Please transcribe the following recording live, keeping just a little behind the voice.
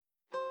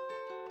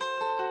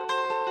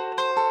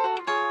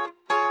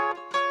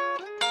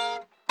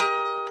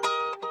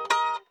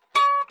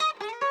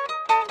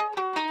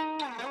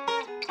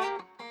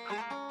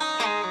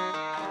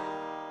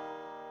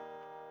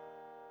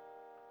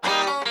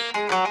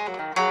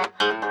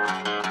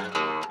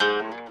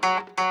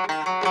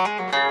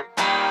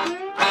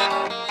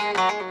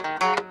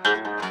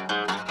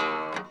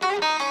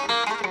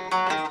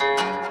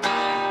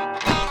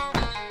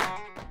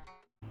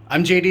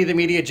I'm JD the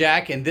Media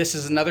Jack, and this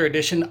is another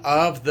edition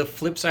of the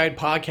Flipside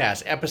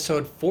podcast,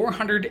 episode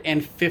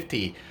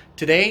 450.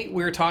 Today,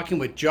 we're talking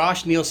with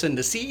Josh Nilson,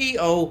 the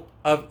CEO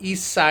of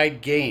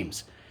Eastside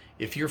Games.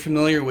 If you're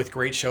familiar with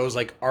great shows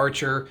like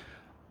Archer,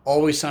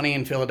 Always Sunny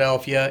in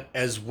Philadelphia,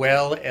 as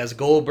well as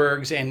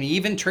Goldbergs, and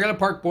even Trailer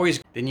Park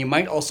Boys, then you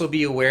might also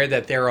be aware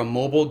that there are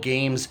mobile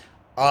games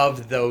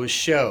of those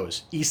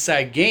shows.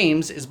 Eastside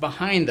Games is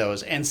behind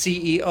those, and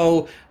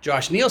CEO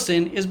Josh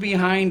Nilson is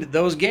behind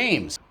those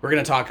games. We're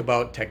going to talk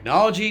about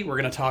technology. We're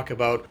going to talk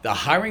about the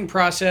hiring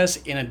process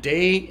in a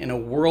day in a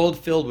world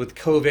filled with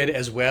COVID,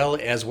 as well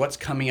as what's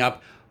coming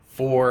up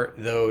for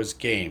those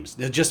games.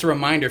 Now, just a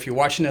reminder, if you're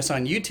watching us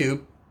on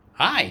YouTube,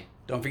 hi,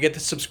 don't forget to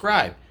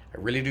subscribe. I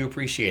really do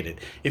appreciate it.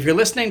 If you're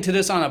listening to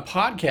this on a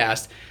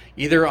podcast,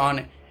 either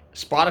on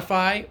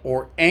Spotify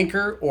or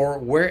Anchor or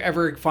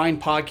wherever fine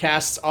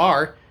podcasts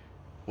are,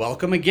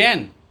 welcome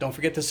again. Don't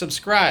forget to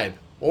subscribe.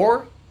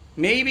 Or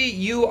maybe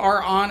you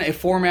are on a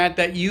format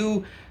that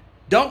you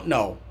don't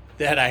know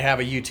that I have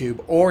a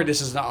YouTube, or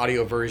this is an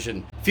audio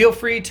version. Feel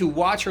free to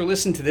watch or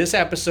listen to this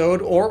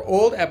episode or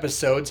old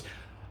episodes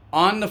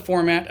on the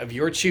format of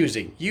your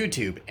choosing: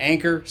 YouTube,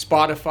 Anchor,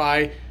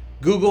 Spotify,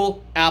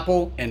 Google,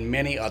 Apple, and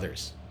many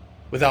others.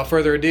 Without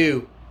further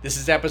ado, this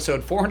is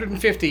episode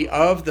 450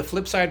 of the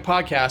Flipside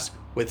podcast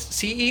with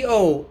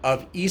CEO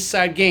of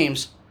Eastside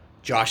Games,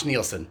 Josh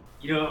Nilson.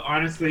 You know,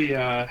 honestly,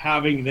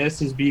 having this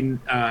has been,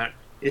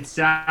 it's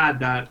sad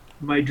that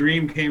my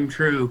dream came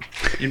true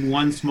in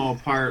one small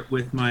part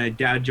with my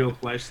dad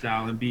joke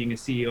lifestyle and being a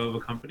CEO of a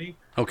company.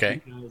 Okay.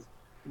 Because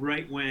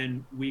right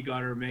when we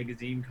got our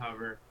magazine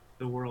cover,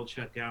 the world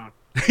shut down.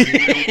 And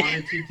what I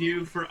wanted to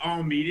do for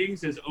all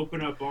meetings is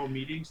open up all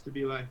meetings to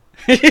be like...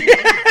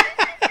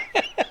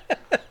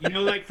 You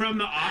know, like from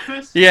The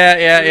Office?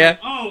 Yeah.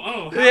 Like,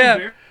 how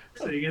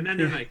embarrassing. And then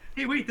they're like,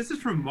 hey, wait, this is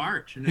from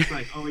March. And it's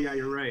like, oh, yeah,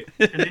 you're right.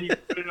 And then you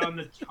put it on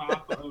the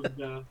top of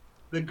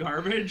the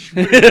garbage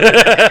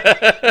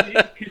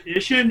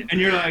condition,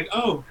 and you're like,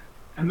 oh,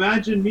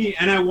 imagine me.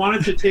 And I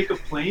wanted to take a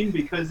plane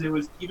because it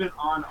was even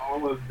on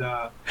all of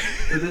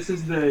so this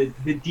is the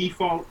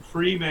default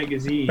free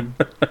magazine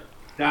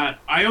that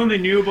I only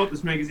knew about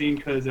this magazine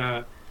because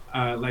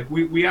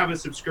we have a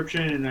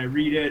subscription and I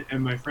read it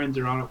and my friends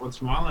are on it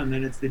once in a while, and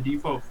then it's the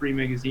default free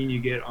magazine you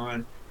get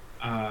on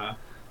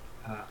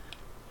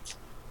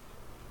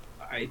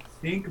I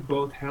think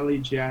both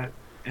Helijet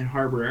and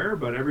Harbor Air,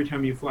 but every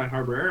time you fly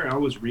Harbor Air I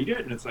always read it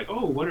and it's like,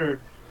 oh,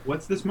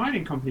 what's this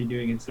mining company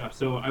doing and stuff.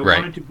 So I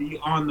wanted to be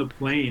on the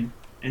plane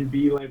and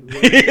be like,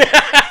 what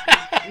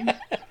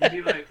and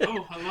be like,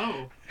 oh,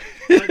 hello.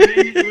 But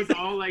then it was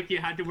all like you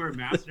had to wear a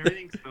mask and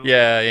everything. So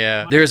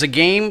Yeah. There's a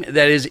game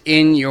that is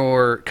in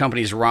your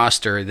company's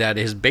roster that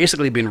has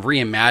basically been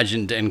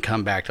reimagined and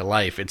come back to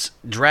life. It's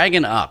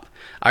Dragon Up.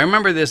 I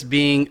remember this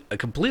being a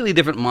completely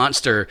different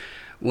monster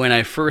when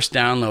I first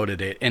downloaded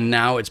it, and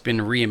now it's been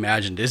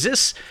reimagined. Is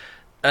this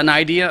an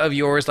idea of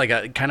yours, like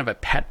a kind of a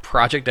pet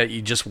project that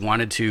you just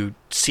wanted to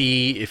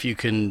see if you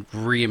can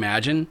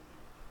reimagine?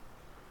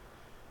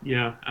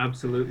 Yeah,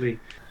 absolutely.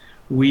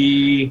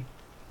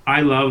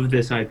 I love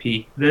this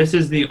IP. This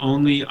is the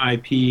only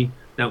IP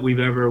that we've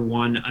ever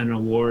won an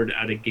award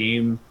at a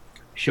game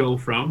show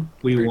from.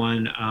 We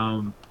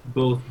won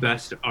both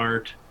Best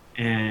Art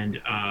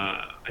and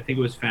I think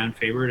it was Fan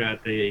Favorite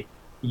at the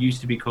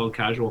used to be called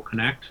Casual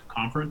Connect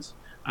conference.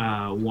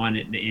 One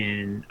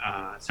in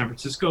San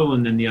Francisco,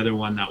 and then the other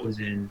one that was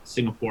in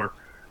Singapore.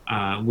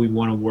 We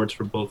won awards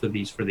for both of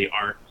these for the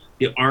art.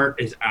 The art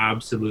is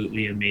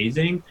absolutely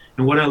amazing.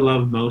 And what I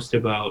love most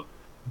about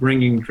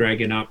bringing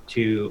Dragon Up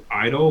to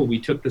Idle, we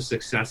took the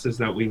successes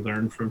that we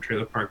learned from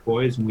Trailer Park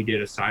Boys and we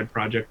did a side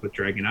project with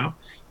Dragon Up.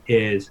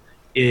 It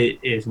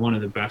is one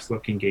of the best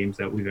looking games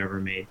that we've ever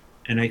made.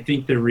 And I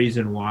think the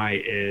reason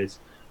why is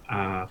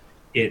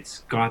it's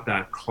got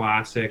that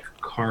classic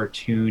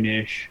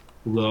cartoonish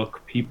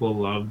look. People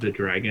love the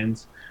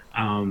dragons.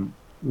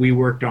 We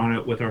worked on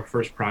it with our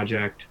first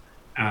project,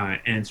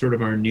 and sort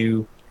of our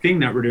new thing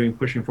that we're doing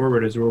pushing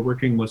forward is we're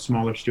working with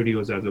smaller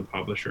studios as a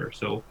publisher.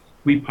 So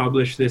we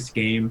published this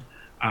game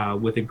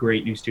with a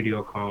great new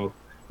studio called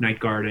Night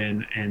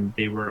Garden, and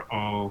they were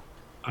all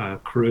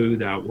crew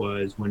that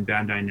was when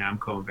Bandai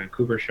Namco in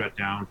Vancouver shut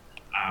down.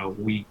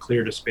 We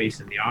cleared a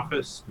space in the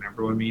office.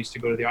 Remember when we used to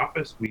go to the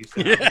office? We used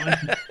to have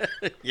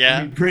one.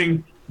 Yeah. We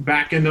bring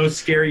back in those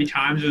scary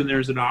times when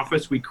there's an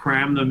office, we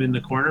cram them in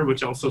the corner,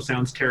 which also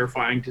sounds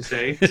terrifying to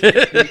say.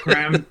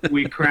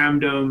 We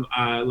crammed them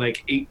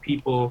like 8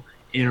 people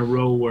in a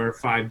row where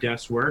 5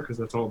 desks were, because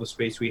that's all the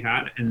space we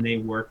had, and they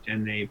worked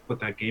and they put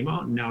that game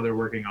out, and now they're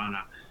working on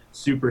a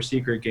super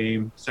secret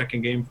game,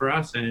 second game for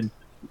us. And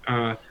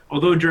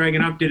although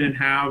Dragon Up didn't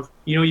have,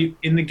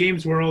 in the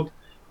games world,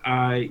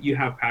 you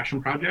have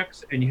passion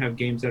projects and you have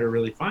games that are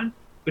really fun,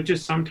 but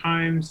just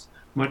sometimes,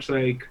 much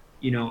like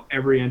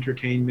every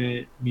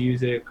entertainment,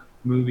 music,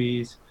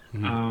 movies,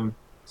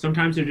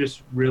 sometimes they're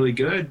just really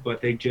good, but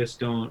they just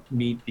don't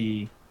meet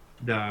the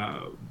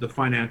the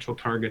financial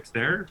targets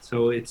there.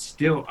 So it's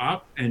still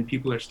up and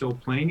people are still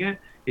playing it.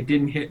 It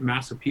didn't hit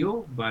mass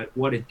appeal, but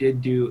what it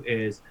did do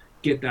is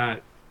get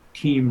that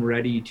team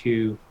ready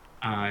to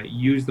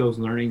use those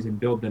learnings and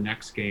build the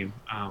next game,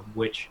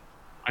 which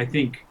I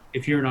think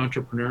if you're an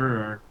entrepreneur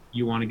or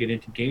you want to get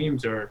into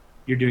games or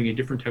you're doing a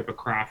different type of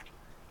craft,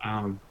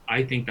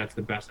 I think that's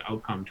the best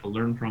outcome, to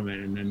learn from it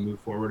and then move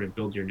forward and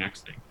build your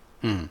next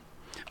thing.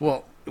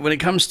 Well, when it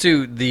comes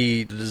to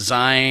the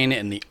design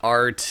and the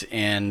art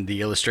and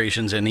the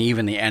illustrations and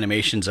even the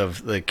animations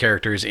of the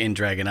characters in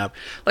Dragon Up,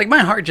 like my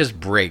heart just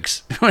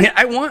breaks.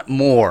 I want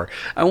more.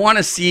 I want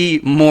to see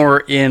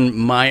more in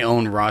my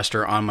own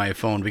roster on my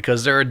phone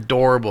because they're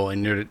adorable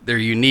and they're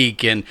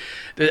unique, and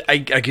I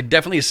could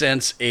definitely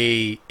sense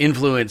a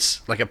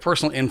influence, like a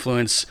personal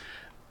influence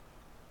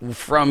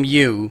from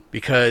you,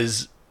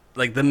 because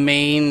like the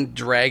main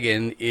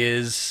dragon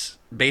is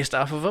based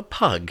off of a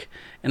pug,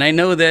 and I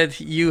know that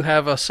you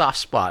have a soft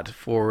spot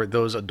for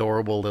those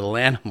adorable little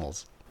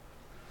animals.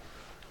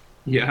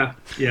 Yeah,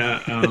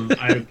 yeah.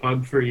 I had a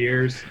pug for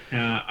years.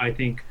 I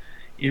think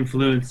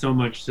influenced so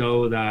much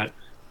so that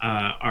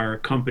our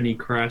company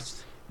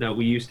crest that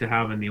we used to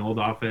have in the old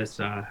office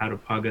had a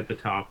pug at the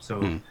top. So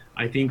Hmm.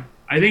 I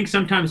think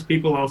sometimes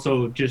people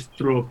also just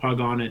throw a pug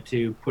on it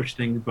to push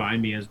things by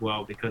me as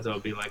well because I'll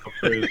be like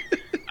approved.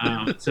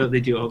 So they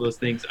do all those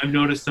things. I've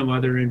noticed some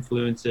other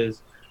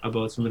influences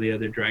about some of the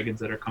other dragons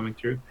that are coming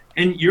through.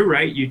 And you're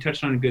right. You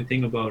touched on a good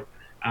thing about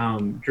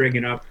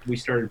Dragon Up. We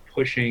started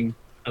pushing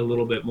a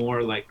little bit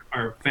more. Like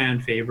our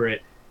fan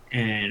favorite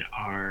and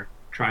our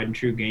tried and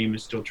true game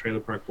is still Trailer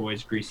Park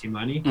Boys Greasy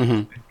Money.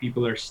 Hmm.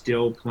 People are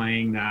still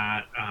playing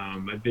that. I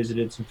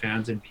visited some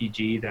fans in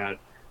PG that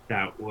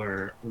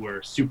were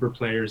super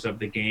players of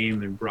the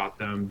game and brought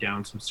them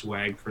down some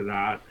swag for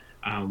that.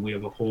 We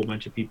have a whole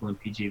bunch of people in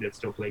PG that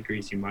still play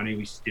Greasy Money.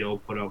 We still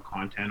put out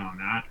content on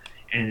that,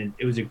 and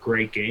it was a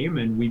great game.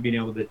 And we've been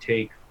able to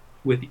take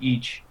with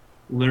each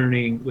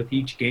learning with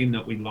each game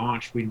that we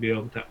launched, we'd be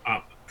able to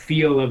up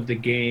feel of the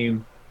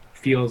game.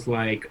 Feels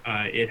like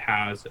it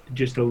has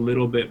just a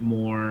little bit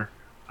more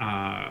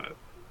uh,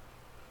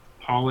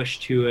 polish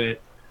to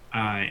it,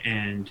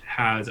 and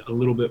has a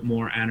little bit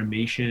more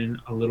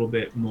animation, a little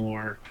bit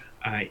more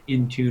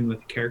in tune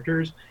with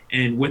characters.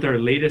 And with our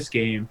latest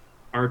game,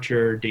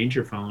 Archer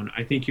Danger Phone,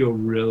 I think you'll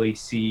really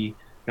see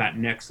that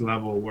next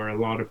level where a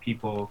lot of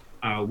people,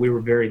 we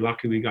were very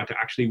lucky we got to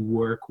actually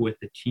work with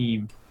the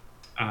team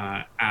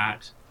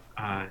at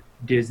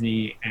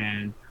Disney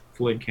and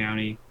Floyd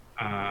County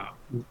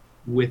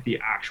with the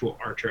actual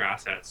Archer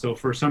assets. So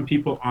for some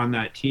people on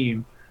that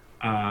team,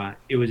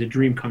 it was a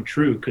dream come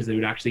true because they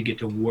would actually get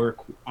to work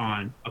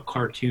on a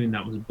cartoon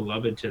that was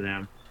beloved to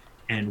them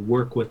and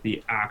work with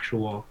the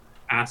actual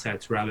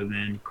assets rather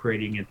than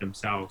creating it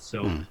themselves.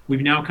 So Hmm.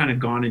 we've now kind of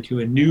gone into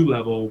a new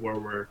level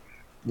where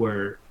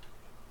we're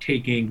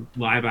taking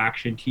live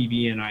action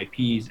TV and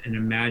IPs and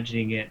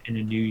imagining it in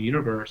a new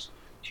universe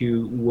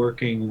to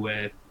working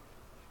with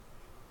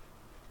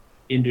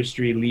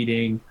industry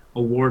leading,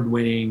 award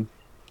winning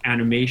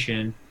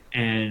animation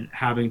and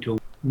having to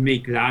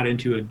make that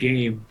into a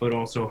game, but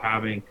also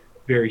having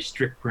very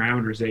strict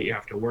parameters that you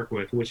have to work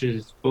with, which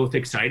is both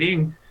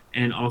exciting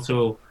and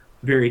also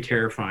very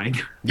terrifying.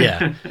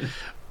 Yeah.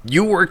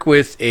 You work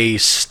with a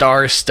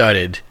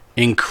star-studded,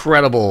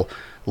 incredible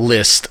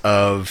list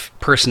of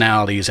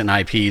personalities and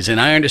IPs,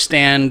 and I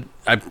understand,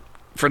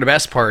 for the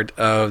best part,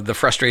 of the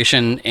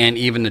frustration and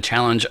even the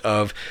challenge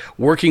of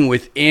working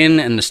within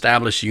an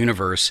established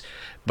universe,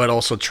 but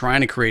also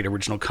trying to create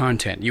original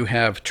content. You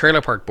have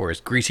Trailer Park Boys,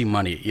 Greasy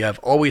Money. You have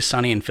Always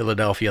Sunny in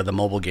Philadelphia, the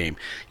mobile game.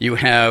 You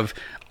have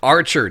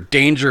Archer,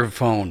 Danger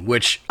Phone,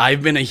 which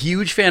I've been a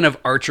huge fan of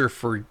Archer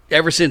for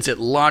ever since it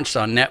launched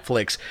on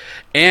Netflix.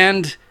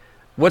 And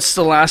what's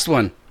the last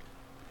one?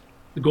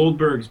 The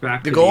Goldbergs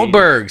back The to the 80s.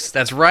 Goldbergs.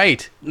 That's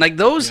right. Like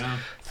those Yeah.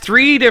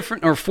 three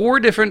different or four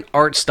different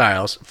art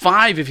styles,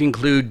 five if you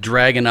include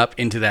Dragon Up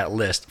into that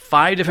list,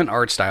 five different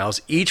art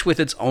styles, each with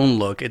its own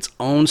look, its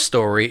own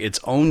story, its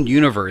own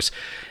universe.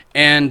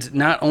 And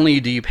not only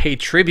do you pay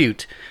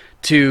tribute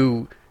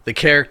to the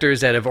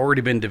characters that have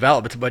already been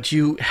developed, but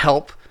you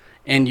help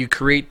and you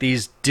create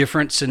these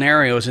different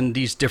scenarios and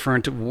these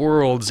different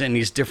worlds and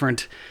these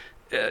different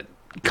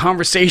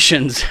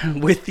conversations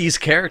with these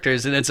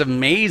characters, and it's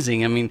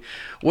amazing. I mean,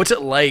 what's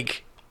it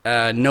like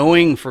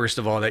knowing, first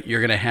of all, that you're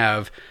going to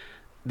have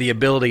the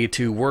ability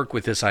to work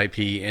with this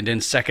IP, and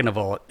then second of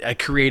all, a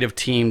creative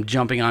team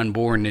jumping on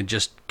board and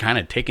just kind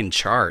of taking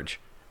charge?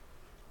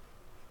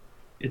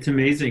 It's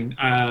amazing.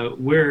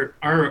 We're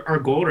our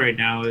goal right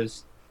now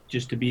is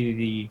just to be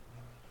the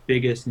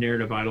biggest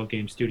narrative idle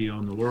game studio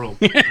in the world,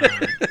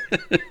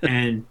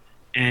 and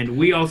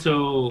we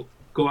also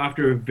go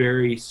after a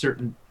very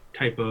certain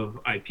type of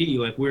IP.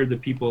 Like we're the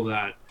people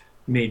that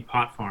made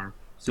Pot Farm,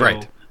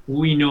 Right. so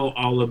we know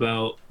all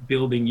about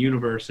building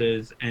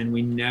universes, and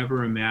we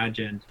never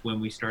imagined when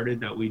we started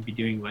that we'd be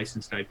doing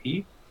licensed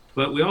IP.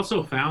 But we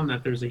also found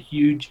that there's a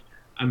huge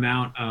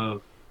amount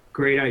of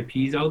great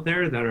IPs out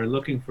there that are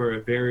looking for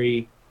a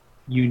very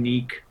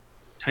unique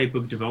type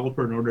of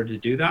developer in order to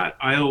do that.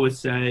 I always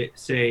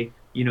say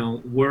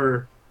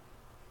we're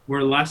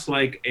less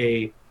like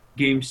a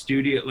game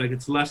studio, like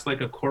it's less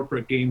like a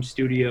corporate game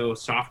studio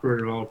software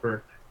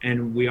developer,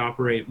 and we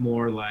operate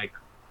more like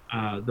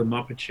the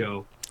Muppet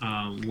Show,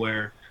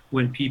 where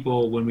when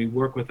we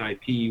work with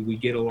IP, we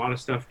get a lot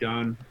of stuff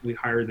done. We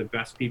hire the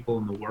best people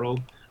in the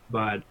world,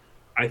 but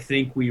I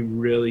think we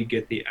really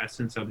get the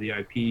essence of the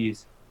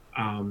IPs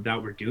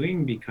that we're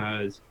doing,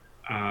 because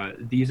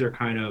these are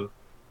kind of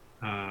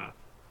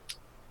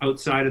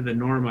outside of the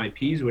norm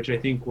IPs, which I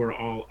think we're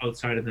all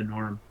outside of the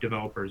norm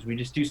developers. We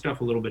just do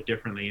stuff a little bit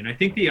differently. And I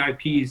think the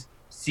IPs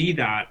see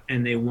that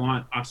and they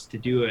want us to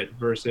do it,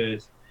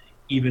 versus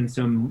even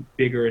some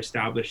bigger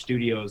established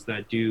studios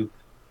that do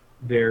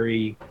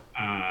very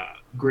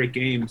great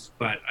games.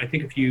 But I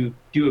think if you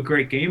do a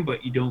great game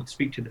but you don't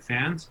speak to the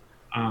fans,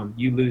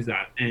 you lose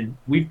that. And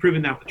we've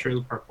proven that with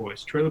Trailer Park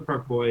Boys. Trailer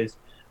Park Boys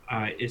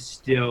is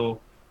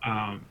still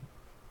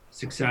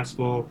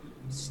successful,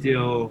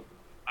 still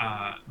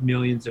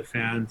millions of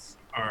fans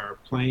are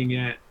playing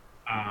it.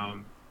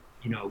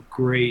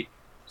 Great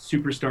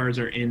superstars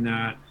are in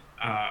that.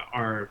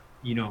 I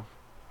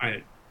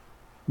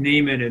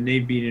name it, and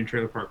they've been in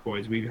Trailer Park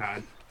Boys. We've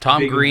had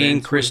Tom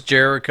Green, Chris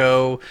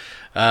Jericho,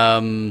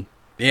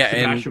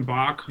 Sebastian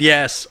Bach.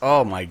 Yes.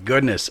 Oh my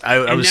goodness,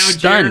 I was now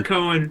stunned.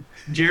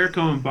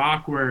 Jericho and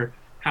Bach were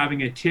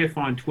having a tiff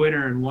on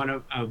Twitter, and one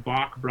of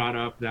Bach brought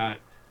up that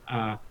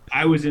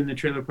I was in the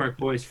Trailer Park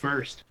Boys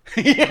first.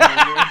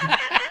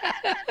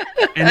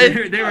 And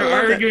they were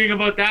arguing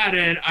about that,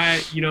 and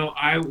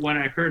when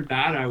I heard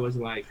that, I was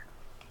like,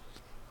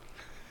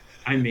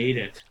 I made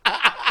it.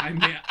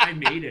 I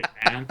made it,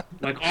 man.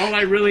 Like, all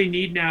I really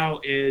need now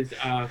is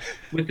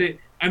with it.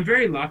 I'm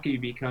very lucky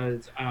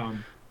because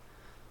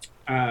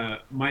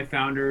my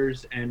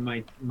founders and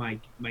my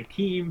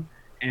team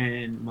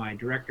and my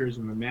directors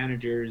and my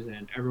managers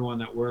and everyone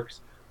that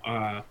works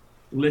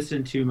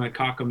listen to my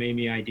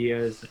cockamamie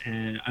ideas,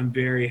 and I'm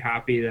very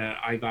happy that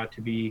I got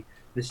to be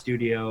the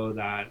studio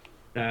that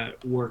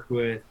worked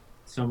with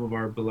some of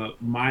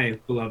my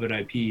beloved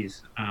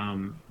IPs.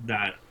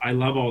 That I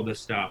love all this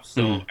stuff.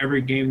 So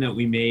every game that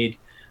we made,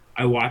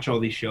 I watch all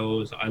these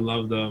shows. I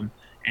love them,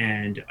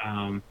 and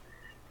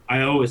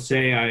I always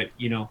say,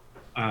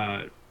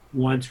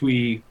 once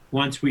we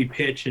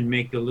pitch and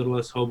make the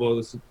Littlest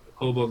Hobo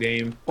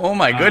game. Oh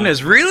my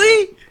goodness,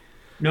 really?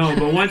 No,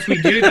 but once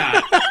we do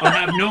that, I'll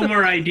have no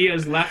more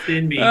ideas left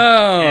in me,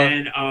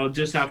 and I'll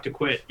just have to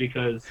quit,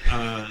 because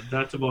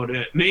that's about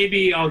it.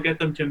 Maybe I'll get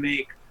them to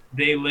make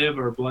They Live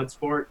or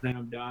Bloodsport, then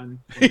I'm done.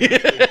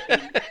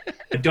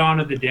 Dawn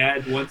of the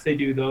Dead, once they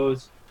do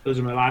those are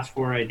my last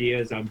 4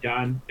 ideas. I'm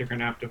done. They're going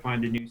to have to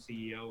find a new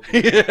CEO.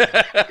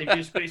 They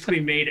just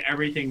basically made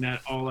everything that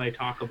all I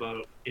talk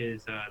about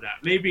is that.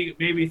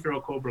 Maybe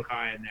throw Cobra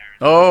Kai in there.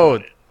 Oh,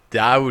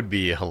 that would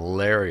be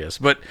hilarious.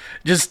 But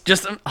just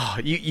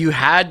you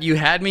had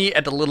me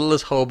at the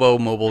Littlest Hobo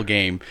mobile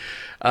game.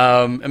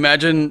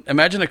 Imagine a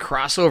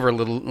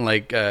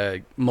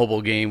crossover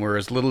mobile game where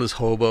it's Littlest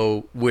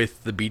Hobo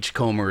with the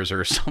Beachcombers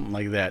or something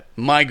like that.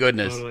 My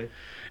goodness. Totally.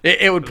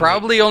 It would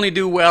probably only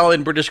do well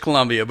in British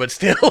Columbia, but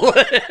still.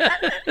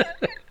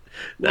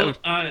 Well,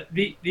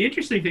 the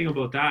interesting thing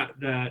about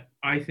that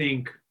I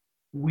think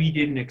we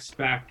didn't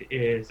expect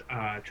is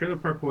Trailer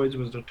Park Boys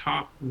was a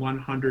top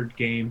 100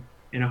 game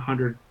in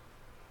 100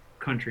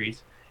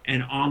 countries,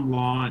 and on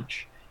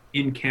launch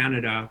in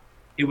Canada,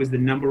 it was the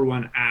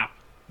 #1 app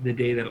the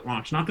day that it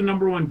launched. Not the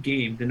 #1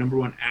 game, the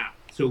 #1 app.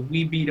 So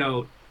we beat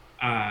out,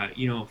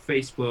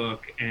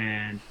 Facebook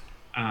and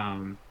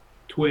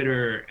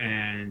Twitter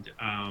and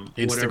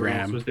whatever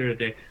else was there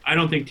today. I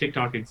don't think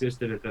TikTok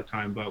existed at that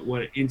time, but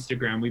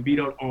Instagram, we beat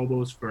out all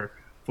those for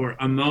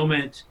a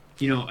moment,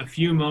 a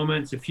few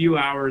moments, a few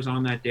hours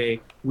on that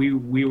day.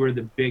 We were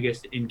the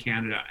biggest in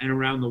Canada, and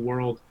around the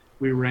world,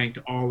 we ranked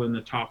all in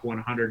the top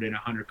 100 in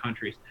 100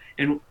 countries.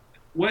 And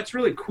what's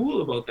really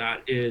cool about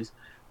that is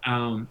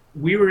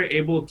we were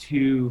able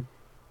to,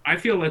 I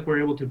feel like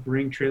we're able to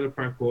bring Trailer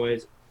Park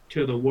Boys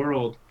to the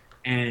world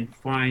and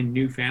find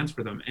new fans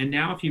for them. And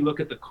now if you look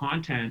at the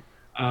content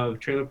of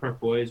Trailer Park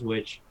Boys,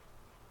 which,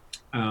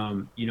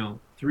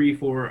 3,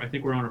 4, I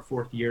think we're on our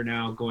 4th year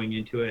now going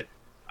into it.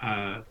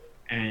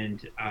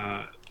 And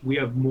we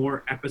have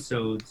more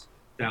episodes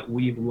that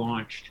we've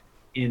launched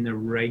in the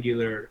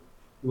regular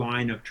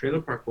line of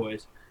Trailer Park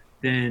Boys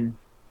than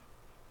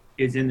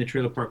is in the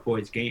Trailer Park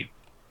Boys game,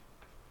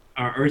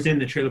 or is in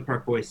the Trailer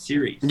Park Boys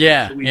series.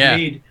 Yeah, so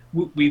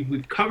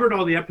we've covered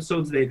all the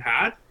episodes they've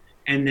had,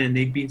 and then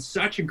they've been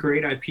such a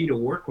great IP to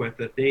work with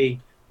that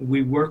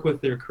we work with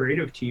their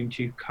creative team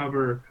to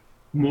cover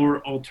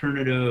more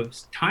alternative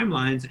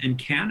timelines and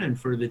canon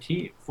for the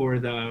team, for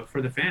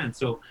the fans.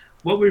 So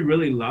what we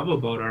really love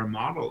about our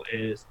model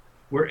is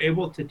we're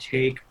able to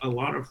take a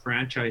lot of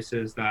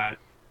franchises that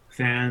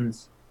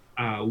fans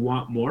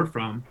want more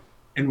from,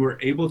 and we're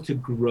able to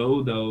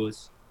grow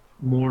those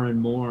more and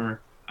more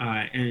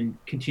and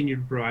continue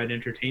to provide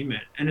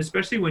entertainment. And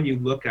especially when you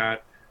look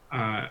at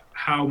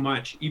how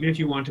much, even if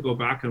you want to go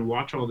back and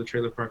watch all the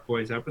Trailer Park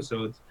Boys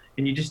episodes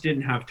and you just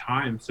didn't have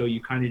time, so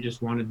you kind of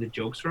just wanted the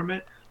jokes from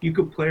it, you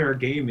could play our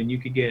game and you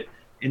could get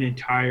an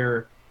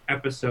entire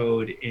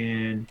episode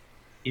in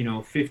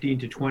 15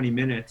 to 20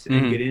 minutes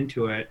and get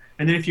into it.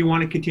 And then if you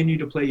want to continue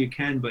to play, you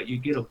can, but you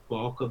get a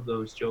bulk of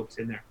those jokes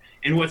in there.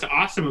 And what's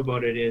awesome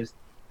about it is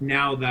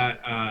now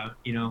that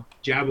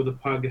Jabba the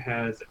Pug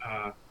has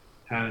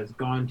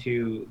gone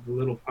to the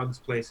little pug's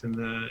place in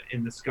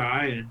the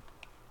sky,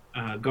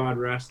 and God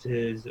rest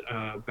his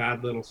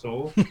bad little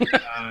soul.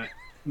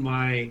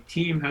 My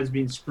team has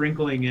been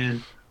sprinkling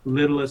in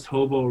Littlest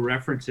Hobo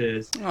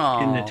references in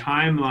the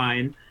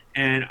timeline,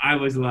 and I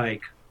was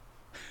like,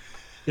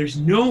 there's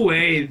no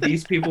way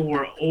these people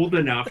were old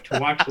enough to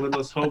watch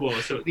Littlest Hobo.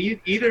 So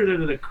either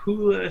they're the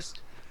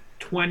coolest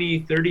 20,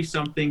 30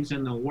 somethings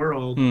in the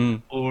world,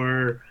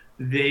 or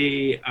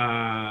they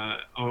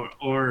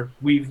or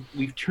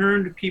we've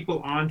turned people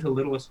on to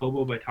Littlest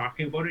Hobo by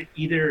talking about it.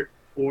 Either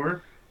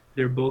or,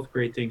 they're both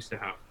great things to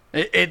have.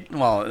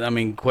 Well, I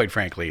mean, quite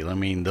frankly, I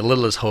mean, The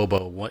Littlest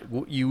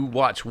Hobo, you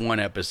watch one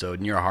episode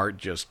and your heart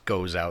just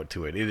goes out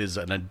to it. It is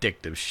an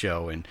addictive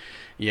show, and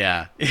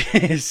yeah,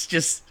 it's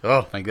just,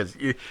 oh my goodness,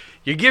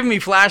 you're giving me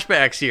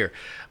flashbacks here.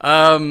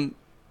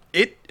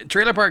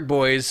 Trailer Park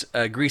Boys,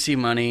 Greasy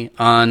Money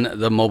on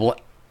the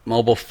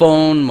mobile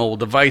phone, mobile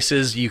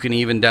devices. You can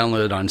even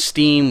download it on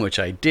Steam, which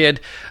I did.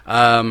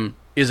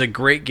 Is a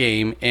great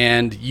game,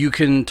 and you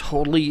can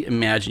totally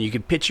imagine, you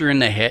can picture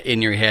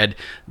in your head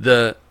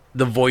the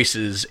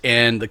voices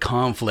and the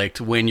conflict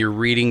when you're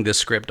reading the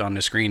script on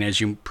the screen as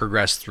you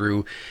progress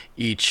through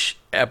each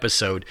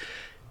episode.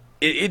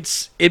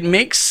 It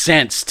makes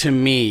sense to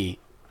me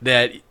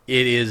that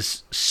it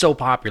is so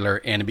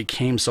popular, and it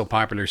became so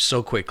popular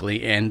so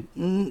quickly and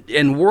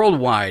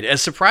worldwide.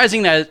 As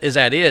surprising as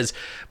that is,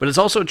 but it's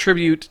also a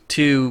tribute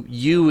to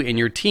you and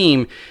your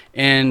team,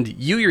 and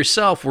you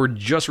yourself were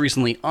just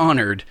recently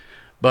honored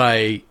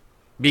by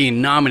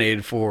being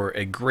nominated for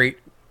a great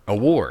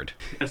award.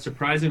 Yeah,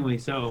 surprisingly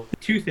so.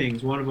 Two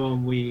things. One of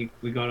them, we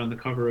got on the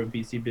cover of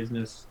BC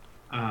Business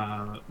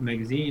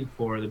magazine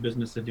for the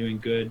Business of Doing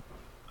Good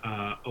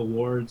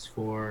awards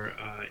for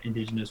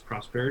Indigenous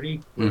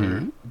prosperity.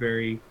 We're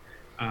very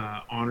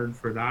honored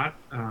for that,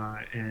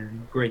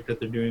 and great that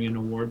they're doing an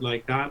award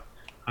like that.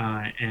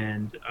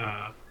 And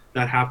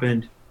that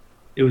happened.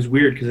 It was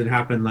weird because it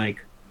happened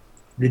like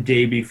the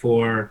day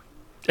before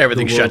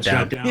everything shut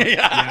down.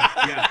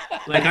 Yeah.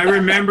 Like, I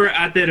remember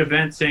at that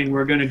event saying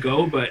we're going to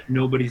go, but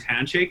nobody's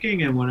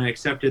handshaking. And when I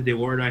accepted the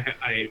award,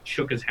 I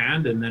shook his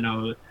hand, and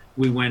then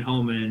we went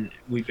home, and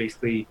we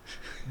basically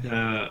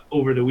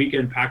over the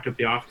weekend packed up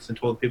the office and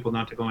told people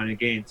not to go on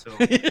again. So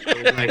I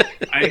was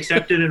like, I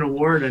accepted an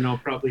award, and I'll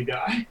probably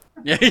die.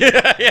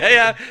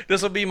 Yeah.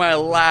 This will be my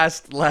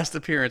last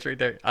appearance right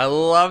there. I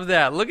love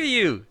that. Look at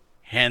you,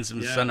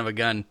 handsome son of a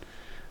gun.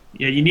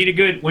 Yeah, you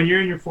need when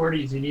you're in your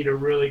 40s, you need a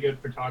really good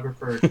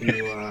photographer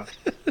to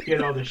get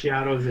all the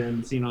shadows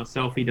in. So,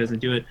 selfie doesn't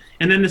do it.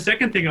 And then the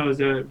second thing I was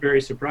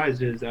very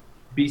surprised is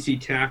BC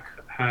Tech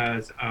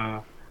has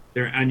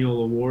their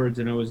annual awards,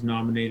 and I was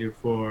nominated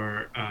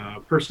for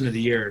Person of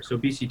the Year. So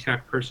BC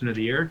Tech Person of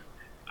the Year.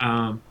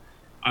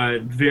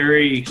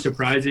 Very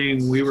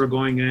surprising. We were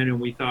going in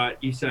and we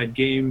thought Eastside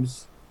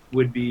Games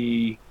would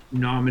be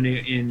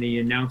nominated in the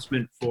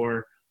announcement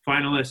for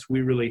finalists.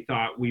 We really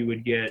thought we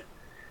would get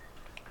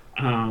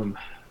a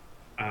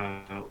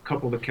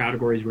couple of the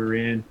categories we're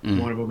in.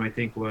 One of them, I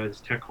think, was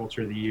Tech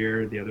Culture of the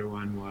Year. The other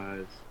one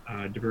was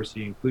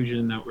Diversity and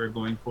Inclusion that we're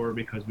going for,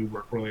 because we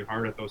work really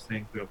hard at those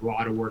things. We have a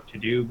lot of work to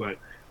do, but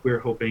we were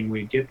hoping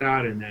we'd get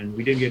that. And then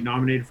we didn't get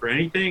nominated for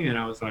anything. And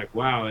I was like,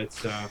 wow,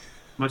 it's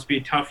must be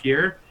a tough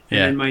year. And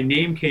then my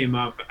name came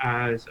up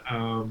as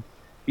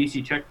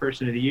BC Tech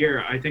Person of the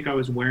Year. I think I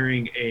was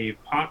wearing a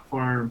Pot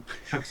Farm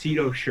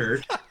tuxedo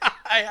shirt.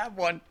 I have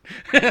one.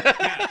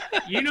 Yeah,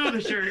 you know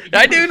the shirt.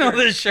 I do know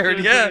this shirt,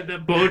 yeah. The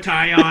bow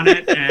tie on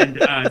it, and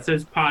it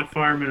says Pot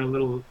Farm and a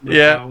little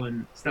lapel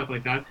and stuff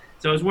like that.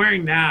 So I was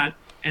wearing that,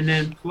 and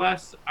then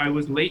plus I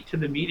was late to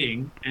the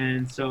meeting,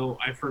 and so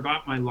I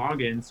forgot my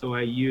login, so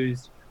I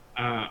used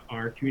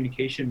our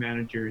communication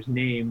manager's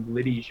name,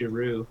 Liddy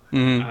Giroux,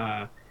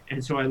 and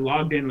so I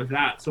logged in with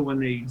that. So when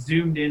they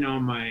zoomed in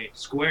on my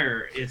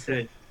square, it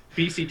said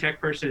BC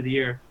Tech Person of the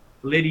Year,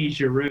 Liddy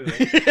Giroux.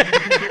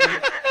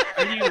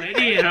 Are you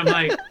Liddy? And I'm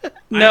like,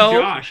 no.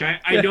 Josh.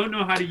 I don't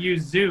know how to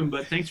use Zoom,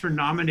 but thanks for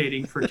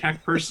nominating for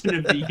Tech Person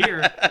of the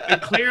Year. I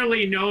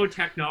clearly know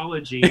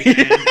technology, and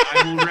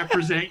I will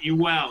represent you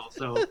well.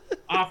 So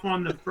off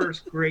on the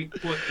first great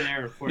foot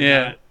there for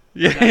that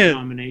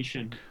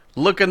nomination.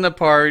 Looking the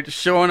part,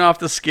 showing off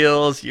the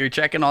skills. You're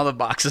checking all the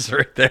boxes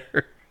right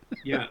there.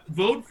 Yeah,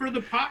 vote for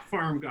the Pot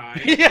Farm guy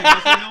who doesn't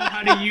know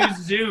how to use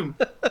Zoom.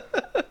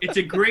 It's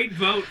a great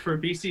vote for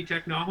BC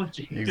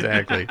Technology.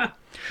 Exactly.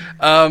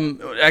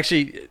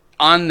 Actually,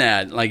 on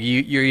that, like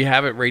you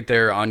have it right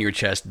there on your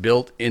chest,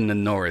 built in the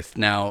North.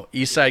 Now,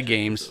 Eastside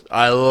Games,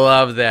 I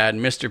love that.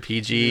 Mr.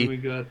 PG. Yeah, we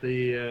got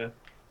the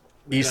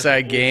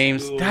Eastside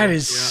Games. That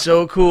is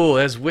so cool.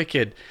 That's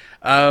wicked.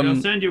 I'll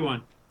send you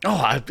one.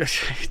 Oh,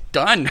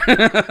 done.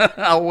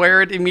 I'll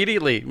wear it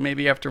immediately.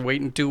 Maybe after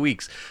waiting 2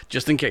 weeks,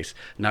 just in case.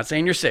 Not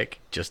saying you're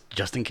sick,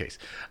 just in case.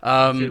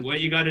 That's it.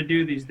 What you got to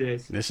do these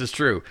days. This is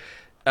true.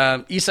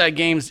 Eastside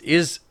Games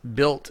is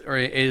built or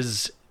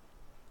is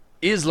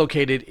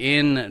located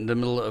in the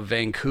middle of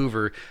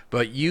Vancouver,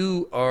 but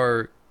you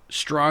are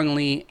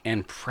strongly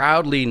and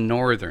proudly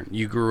northern.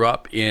 You grew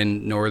up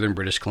in northern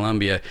British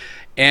Columbia,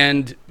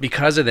 and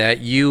because of that,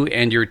 you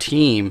and your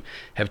team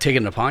have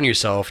taken it upon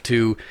yourself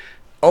to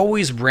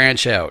always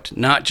branch out,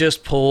 not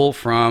just pull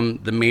from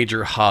the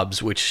major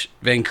hubs, which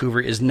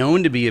Vancouver is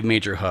known to be a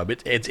major hub.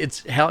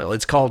 It's hell,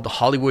 it's called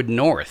Hollywood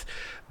North.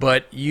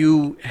 But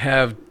you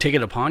have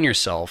taken upon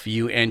yourself,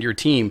 you and your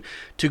team,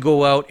 to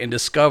go out and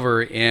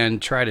discover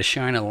and try to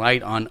shine a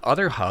light on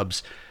other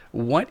hubs.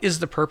 What is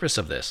the purpose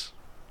of this?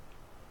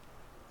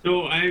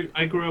 So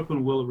I grew up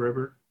in Willow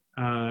River,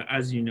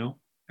 as you know,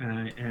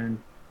 and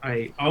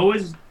I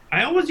always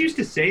used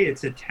to say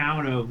it's a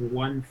town of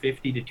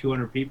 150 to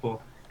 200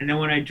 people, and then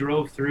when I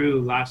drove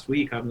through last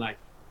week, I'm like,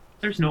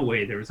 there's no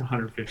way there was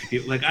 150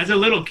 people. Like as a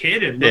little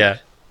kid, it Yeah.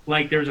 looked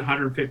like there was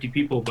 150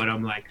 people, but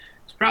I'm like,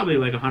 it's probably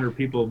like 100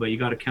 people, but you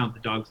got to count the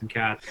dogs and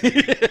cats,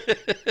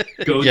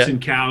 goats Yeah,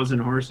 and cows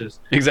and horses.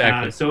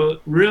 exactly.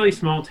 So really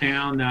small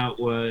town that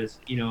was,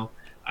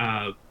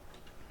 uh,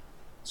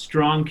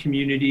 strong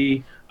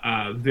community,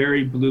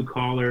 very blue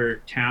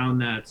collar town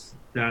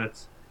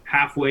that's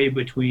halfway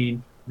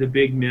between the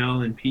big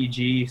mill and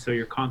PG. So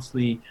you're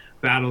constantly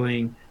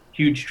battling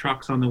huge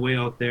trucks on the way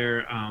out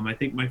there. I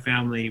think my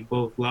family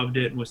both loved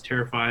it and was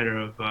terrified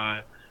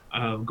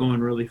of going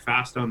really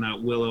fast on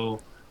that Willow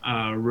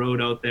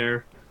road out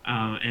there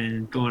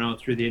and going out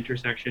through the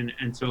intersection.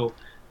 And so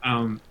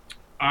um,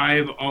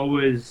 I've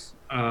always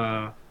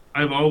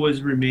I've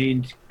always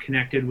remained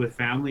connected with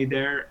family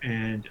there,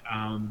 and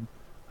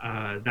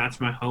that's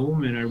my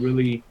home. And I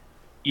really,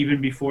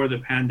 even before the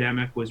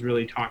pandemic, was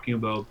really talking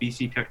about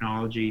BC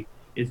technology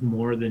is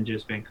more than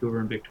just Vancouver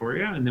and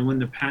Victoria. And then when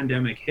the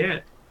pandemic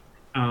hit,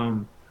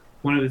 um,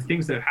 one of the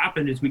things that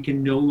happened is we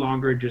can no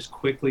longer just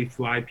quickly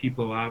fly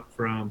people up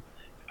from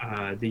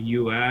the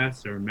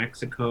US or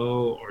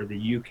Mexico or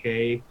the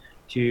UK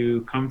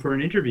to come for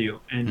an interview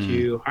and Mm,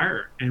 to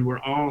hire. And we're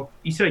all,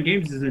 Eastside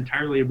Games is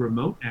entirely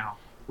remote now.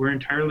 We're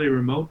entirely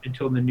remote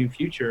until the new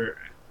future,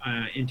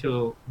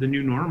 until the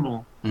new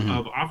normal hmm.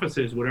 of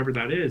offices, whatever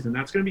that is. And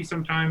that's going to be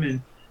sometime in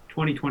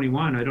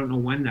 2021. I don't know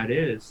when that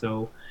is.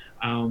 So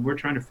we're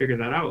trying to figure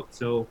that out.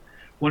 So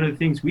one of the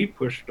things we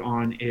pushed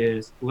on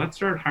is let's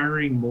start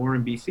hiring more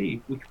in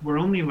BC. We're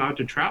only allowed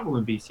to travel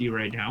in BC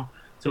right now.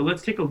 So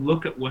let's take a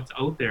look at what's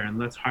out there and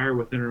let's hire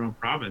within our own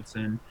province.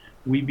 And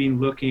we've been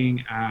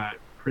looking at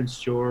Prince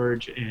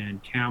George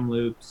and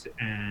Kamloops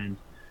and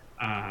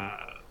uh,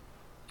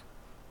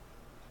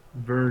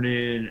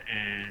 Vernon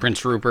and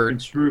Prince Rupert.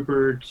 Prince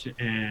Rupert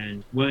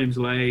and Williams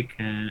Lake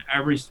and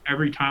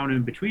every town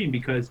in between,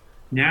 because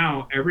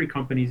now every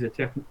company's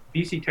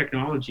BC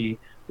Technology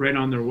right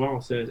on their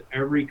wall says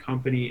every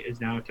company is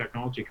now a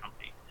technology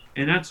company,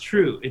 and that's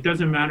true. It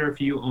doesn't matter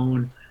if you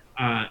own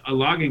a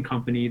logging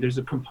company. There's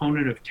a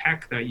component of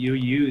tech that you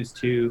use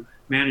to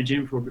manage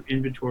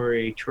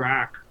inventory,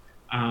 track,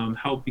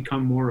 help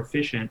become more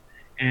efficient,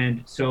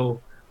 and so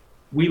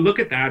we look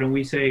at that and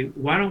we say,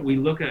 why don't we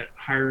look at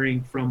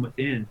hiring from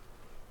within?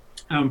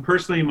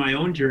 Personally, my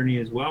own journey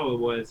as well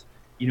was,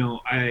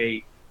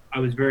 I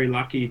was very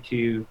lucky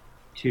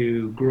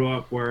to grow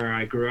up where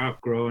I grew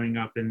up, growing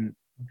up in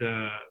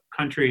the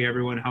country,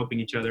 everyone helping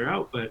each other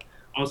out, but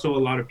also a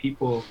lot of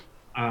people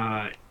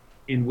uh,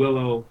 in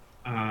Willow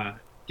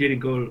didn't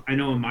go. I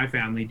know in my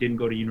family didn't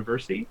go to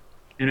university,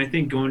 and I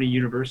think going to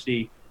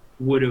university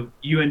would have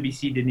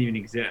UNBC didn't even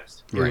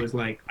exist. It Right. was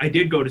like I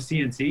did go to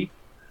CNC,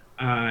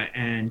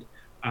 and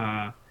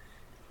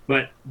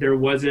but there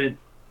wasn't.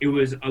 It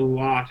was a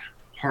lot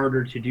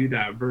harder to do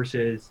that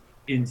versus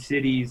in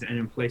cities and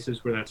in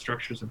places where that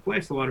structure is in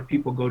place. A lot of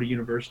people go to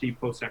university,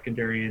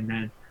 post-secondary, and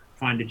then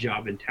find a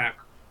job in tech.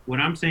 What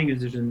I'm saying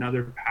is there's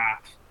another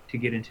path to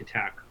get into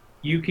tech.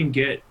 You can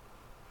get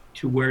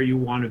to where you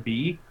want to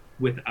be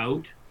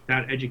without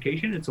that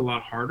education. It's a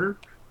lot harder,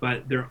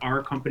 but there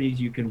are companies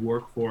you can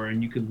work for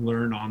and you can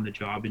learn on the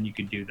job and you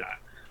can do that.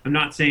 I'm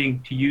not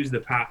saying to use the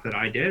path that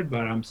I did,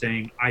 but I'm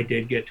saying I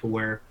did get to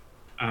where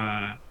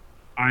uh,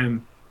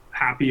 I'm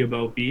happy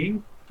about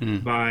being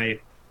Mm. by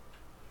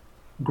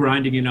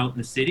grinding it out in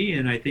the city.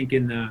 And I think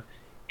in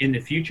the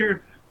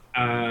future,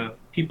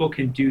 people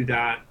can do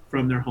that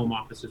from their home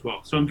office as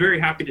well. So I'm very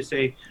happy to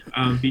say,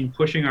 been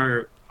pushing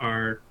our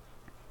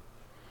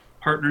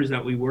partners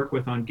that we work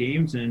with on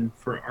games. And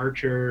for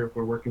Archer,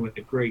 we're working with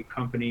a great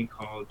company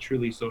called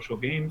Truly Social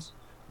Games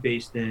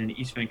based in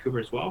East Vancouver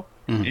as well.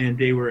 Mm. And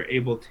they were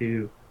able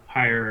to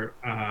hire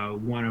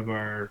one of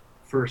our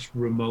first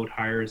remote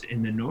hires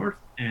in the north.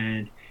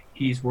 And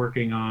he's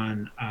working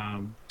on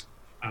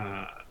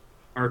uh,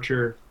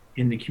 Archer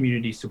in the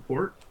community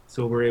support.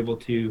 So we're able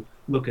to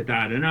look at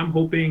that. And I'm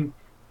hoping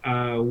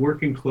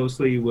working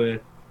closely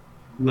with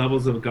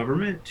levels of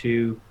government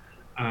to,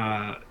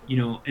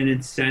 an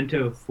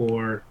incentive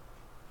for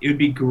it would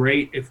be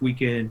great if we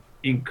can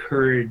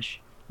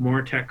encourage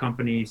more tech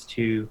companies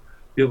to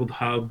build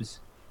hubs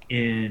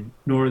in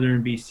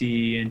northern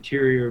BC,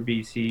 interior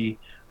BC,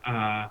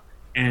 uh,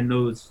 and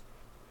those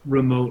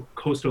remote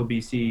coastal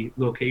BC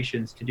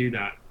locations to do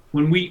that.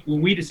 When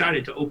we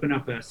decided to open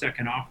up a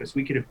second office,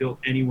 we could have built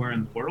anywhere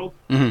in the world,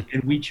 Hmm.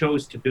 and we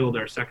chose to build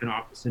our second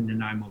office in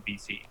Nanaimo,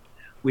 BC.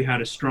 We had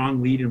a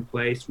strong lead in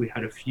place. We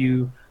had a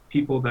few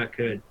people that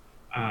could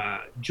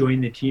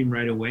join the team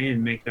right away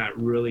and make that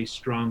really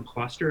strong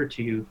cluster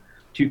to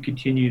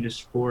continue to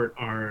support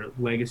our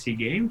legacy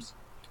games.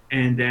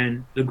 And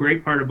then the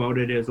great part about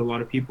it is a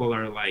lot of people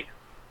are like,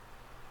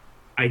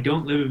 I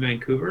don't live in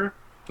Vancouver,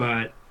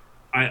 but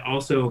I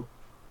also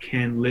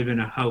can live in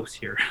a house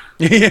here.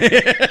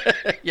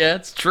 Yeah,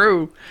 it's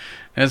true.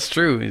 That's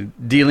true.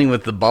 Dealing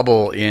with the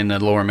bubble in the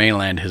Lower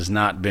Mainland has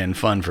not been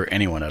fun for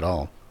anyone at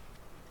all.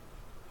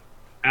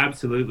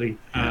 Absolutely.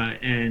 Yeah.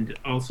 And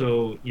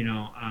also,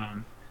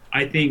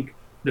 I think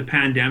the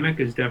pandemic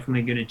is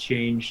definitely going to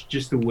change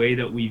just the way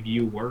that we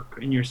view work.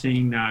 And you're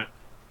seeing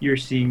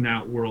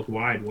that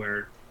worldwide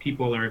where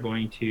people are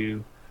going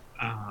to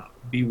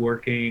be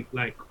working,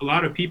 like a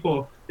lot of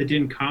people that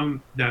didn't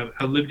come, that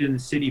have lived in the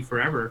city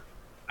forever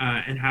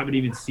and haven't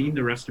even seen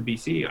the rest of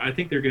BC. I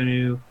think they're going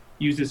to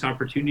use this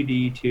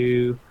opportunity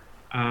to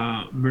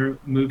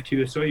move to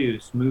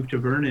Soyuz, move to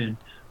Vernon,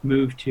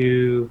 move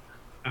to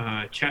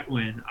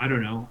Chetwynd, I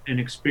don't know, and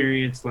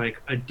experience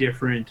like a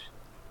different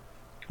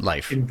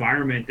Life.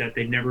 environment that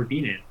they've never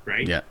been in,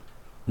 right? Yeah.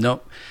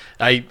 No,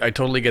 I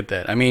totally get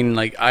that. I mean,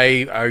 like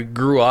I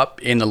grew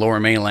up in the Lower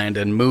Mainland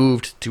and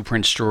moved to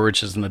Prince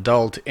George as an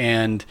adult,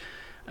 and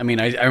I mean,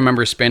 I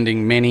remember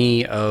spending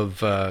many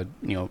of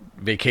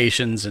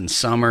vacations and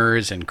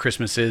summers and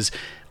Christmases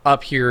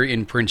up here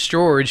in Prince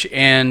George,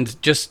 and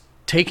just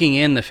taking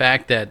in the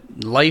fact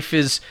that life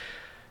is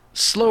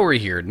slower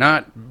here,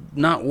 not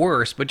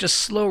worse, but just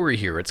slower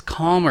here. It's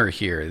calmer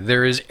here.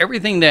 There is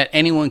everything that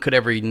anyone could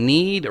ever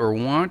need or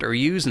want or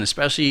use, and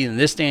especially in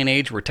this day and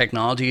age where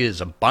technology is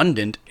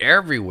abundant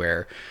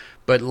everywhere,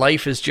 but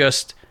life is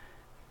just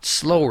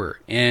slower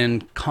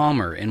and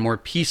calmer and more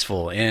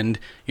peaceful. And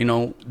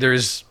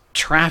there's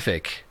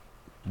traffic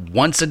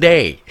once a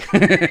day,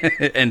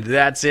 and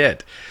that's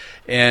it.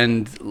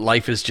 And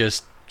life is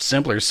just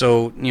simpler.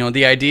 So,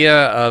 the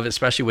idea of,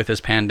 especially with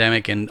this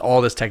pandemic and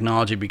all this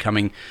technology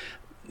becoming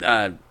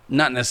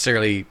not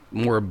necessarily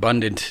more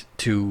abundant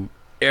to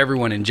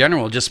everyone in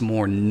general, just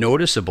more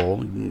noticeable.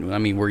 I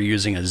mean, we're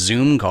using a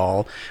Zoom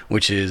call,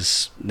 which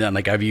is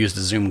like I've used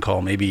a Zoom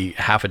call maybe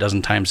half a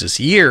dozen times this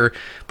year,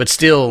 but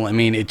still, I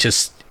mean,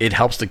 it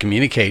helps to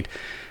communicate.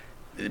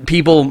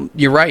 People,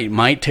 you're right,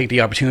 might take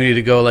the opportunity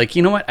to go like,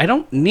 you know what, I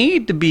don't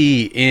need to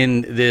be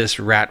in this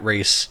rat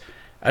race.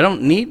 I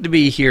don't need to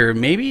be here.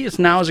 Maybe it's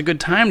now is a good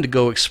time to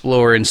go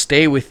explore and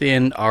stay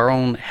within our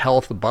own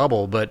health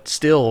bubble, but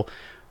still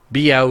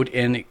be out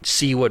and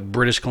see what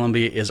British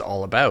Columbia is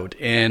all about.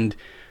 And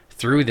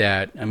through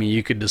that, I mean,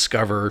 you could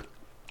discover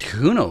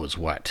who knows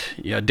what,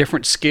 a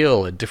different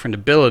skill, a different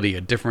ability,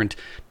 a different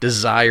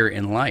desire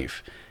in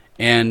life.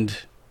 And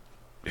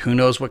who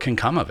knows what can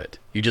come of it.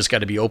 You just got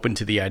to be open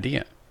to the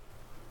idea.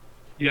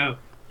 Yeah,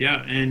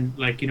 yeah, and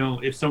like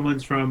if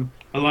someone's from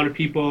a lot of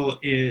people,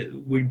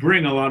 we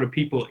bring a lot of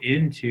people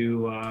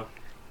into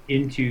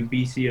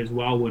BC as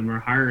well when we're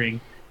hiring,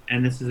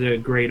 and this is a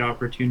great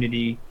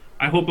opportunity.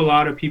 I hope a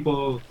lot of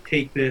people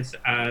take this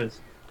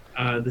as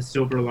the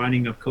silver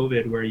lining of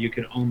COVID, where you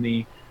can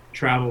only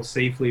travel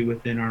safely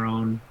within our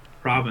own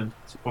province,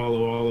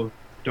 follow all of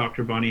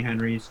Dr. Bonnie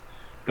Henry's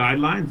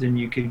guidelines, and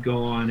you could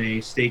go on a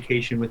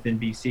staycation within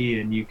BC,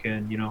 and you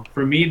can,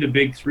 for me, the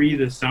big three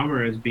this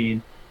summer has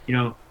been,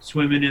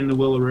 swimming in the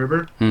Willow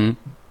River, Hmm.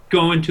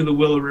 going to the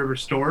Willow River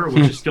store,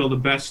 which is still the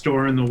best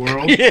store in the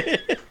world.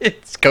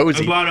 It's I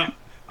cozy. bought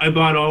I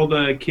bought all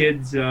the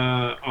kids,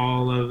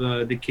 all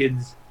of the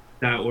kids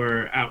that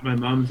were at my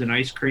mom's an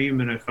ice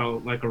cream, and I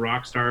felt like a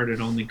rock star.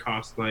 It only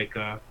cost like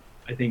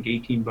I think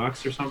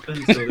 $18 or something.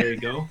 So there you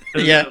go,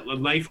 Yeah. a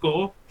life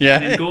goal.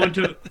 And then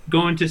Yeah.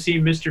 going to see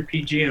Mr.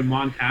 PG in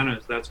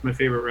Montana's. That's my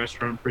favorite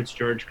restaurant in Prince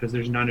George because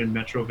there's none in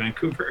Metro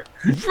Vancouver.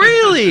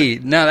 Really?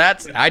 No,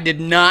 I did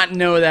not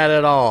know that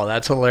at all.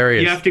 That's You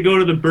hilarious. have to go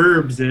to the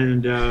burbs,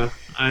 and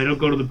I don't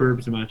go to the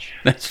burbs much.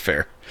 That's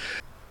fair.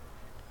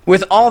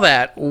 With all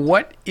that,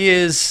 what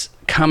is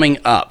coming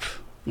up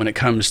when it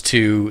comes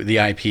to the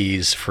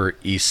IPs for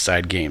East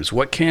Side Games?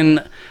 What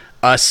can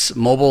us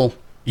mobile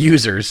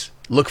users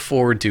look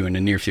forward to in the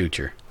near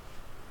future?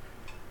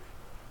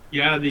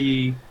 Yeah,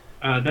 the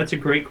that's a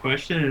great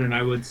question, and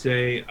I would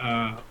say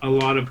a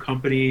lot of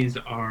companies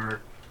are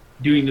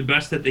doing the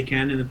best that they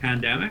can in the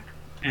pandemic.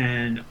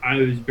 And I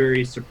was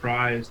very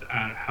surprised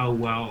at how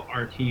well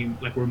our team,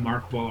 like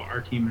remarkable,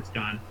 our team has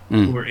done.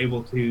 Mm. We're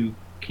able to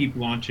keep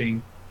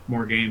launching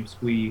more games.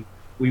 We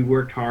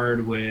worked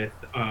hard with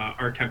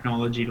our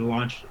technology to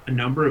launch a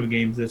number of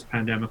games this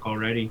pandemic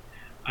already,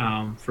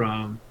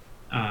 from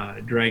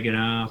Dragon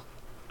Up.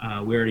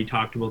 We already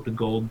talked about the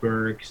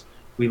Goldbergs.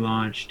 We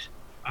launched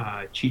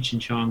Cheech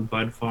and Chong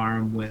Bud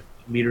Farm with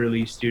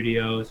Leaderly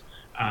Studios.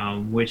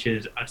 which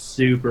is a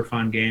super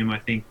fun game. I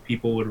think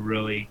people would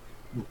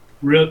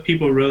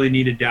people really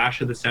need a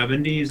dash of the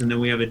 70s, and then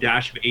we have a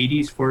dash of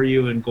 80s for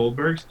you in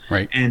Goldbergs.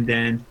 Right. And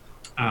then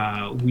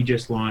we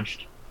just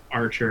launched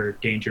Archer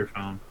Danger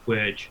Phone,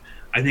 which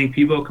I think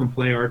people can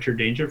play Archer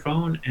Danger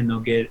Phone and they'll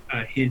get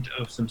a hint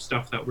of some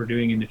stuff that we're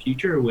doing in the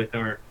future with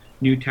our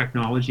new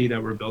technology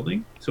that we're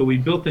building. So we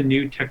built a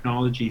new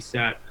technology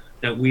set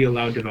that we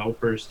allow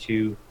developers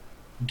to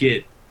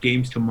get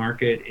games to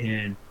market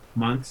in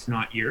months,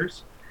 not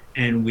years.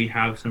 And we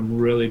have some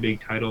really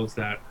big titles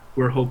that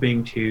we're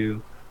hoping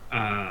to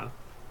have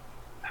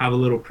a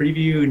little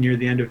preview near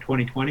the end of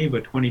 2020,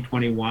 but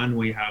 2021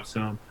 we have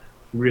some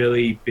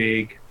really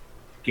big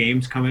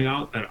games coming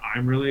out that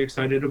I'm really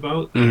excited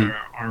about. That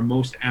are our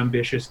most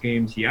ambitious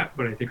games yet,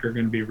 but I think are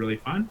going to be really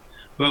fun.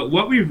 But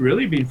what we've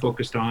really been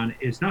focused on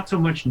is not so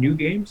much new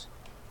games,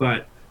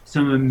 but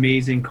some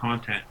amazing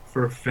content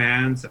for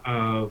fans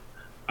of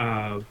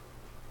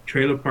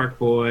Trailer Park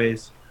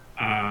Boys.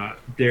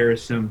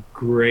 There's some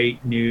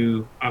great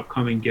new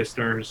upcoming gift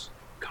stars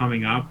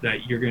coming up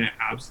that you're going to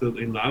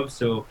absolutely love.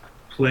 So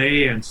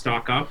play and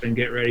stock up and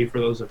get ready for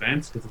those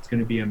events because it's going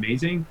to be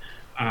amazing.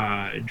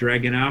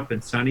 Dragon Up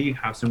and Sunny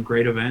have some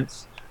great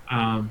events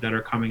that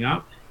are coming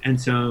up,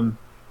 and some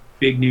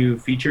big new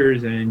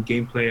features and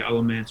gameplay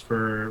elements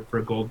for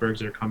Goldbergs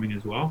that are coming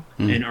as well.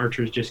 And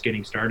Archer's just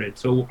getting started.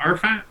 So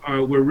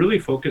we're really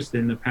focused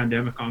in the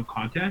pandemic on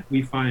content.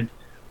 We find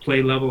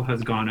play level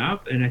has gone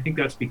up, and I think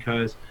that's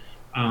because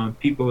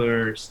people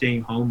are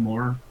staying home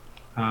more,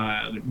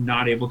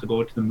 not able to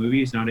go to the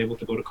movies, not able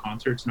to go to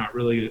concerts, not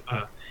really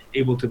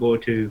able to go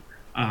to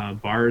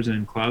bars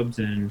and clubs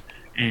and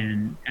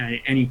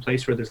any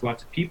place where there's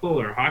lots of people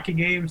or hockey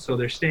games. So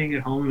they're staying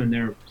at home and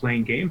they're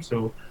playing games.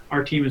 So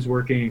our team is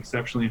working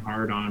exceptionally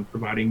hard on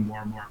providing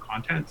more and more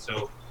content.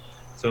 So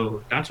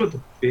that's what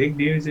the big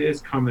news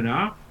is coming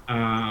up.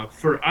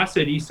 For us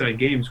at Eastside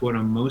Games, what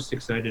I'm most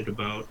excited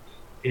about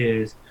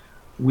is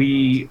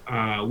when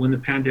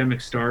the pandemic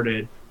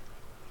started,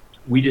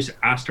 we just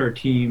asked our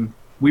team.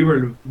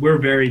 We're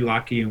very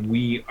lucky and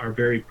we are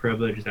very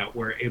privileged that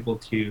we're able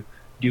to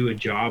do a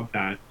job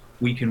that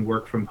we can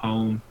work from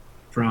home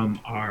from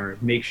our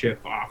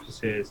makeshift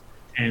offices,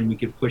 and we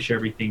could push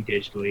everything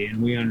digitally.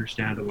 And we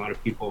understand a lot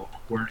of people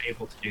weren't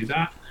able to do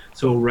that.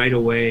 So right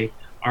away,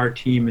 our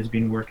team has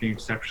been working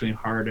exceptionally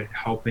hard at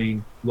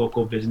helping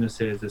local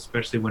businesses,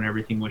 especially when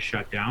everything was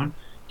shut down,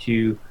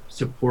 to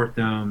support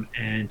them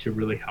and to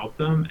really help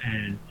them.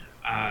 And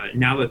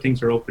now that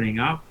things are opening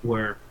up,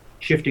 we're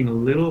shifting a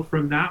little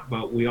from that,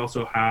 but we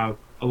also have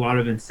a lot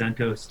of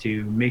incentives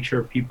to make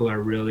sure people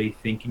are really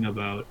thinking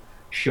about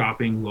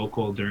shopping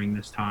local during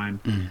this time.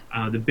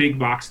 The big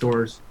box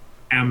stores,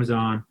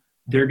 Amazon,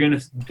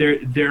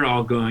 they're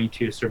all going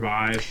to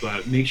survive,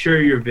 but make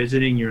sure you're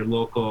visiting your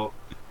local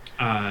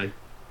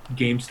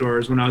game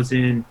stores. When I was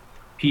in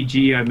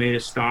PG, I made a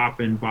stop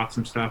and bought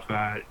some stuff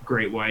at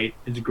Great White.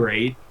 It's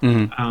great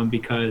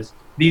because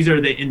these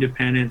are the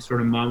independent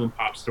sort of mom and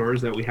pop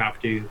stores that we have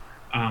to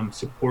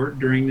support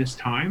during this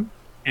time.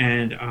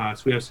 And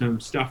so we have some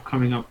stuff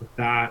coming up with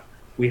that.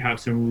 We have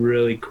some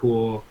really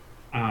cool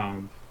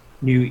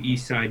new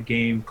Eastside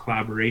game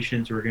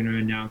collaborations we're going to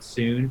announce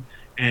soon.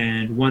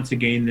 And once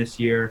again this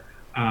year,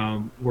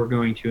 we're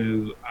going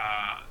to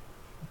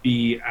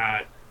be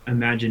at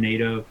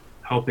Imaginative,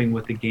 helping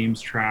with the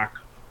games track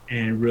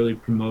and really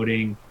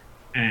promoting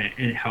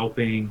and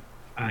helping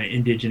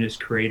Indigenous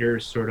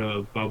creators sort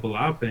of bubble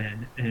up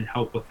and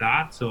help with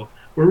that. So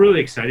we're really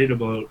excited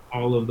about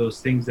all of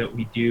those things that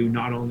we do,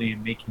 not only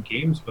in making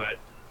games, but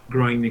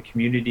growing the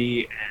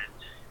community and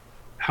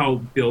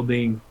help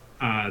building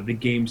the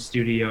game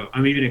studio.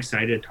 I'm even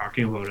excited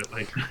talking about it.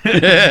 Like,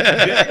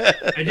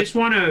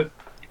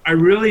 I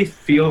really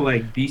feel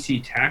like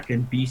BC Tech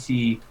and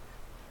BC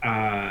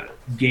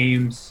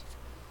games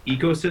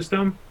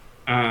ecosystem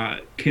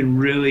can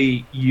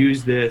really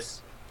use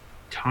this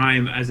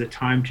time as a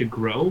time to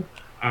grow.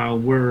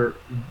 We're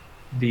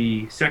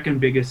the second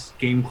biggest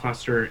game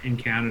cluster in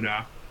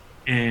Canada,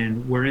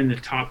 and we're in the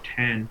top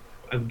 10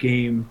 of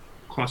game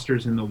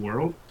clusters in the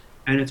world,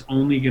 and it's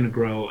only going to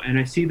grow. And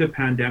I see the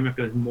pandemic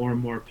as more and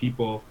more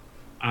people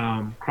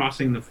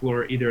crossing the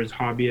floor, either as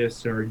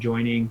hobbyists or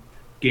joining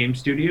game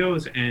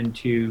studios, and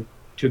to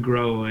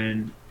grow.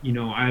 And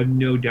I have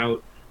no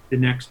doubt the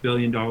next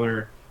 $1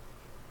 billion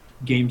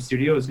game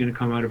studio is going to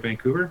come out of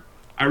Vancouver.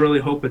 I really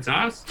hope it's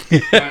us,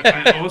 but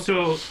I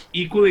also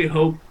equally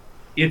hope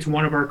it's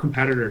one of our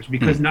competitors,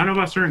 because none of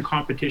us are in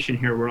competition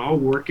here. We're all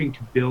working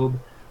to build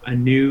a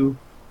new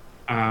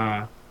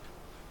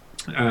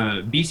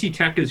BC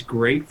Tech is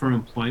great for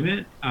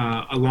employment,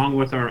 along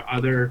with our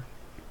other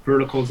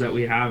verticals that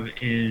we have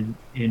in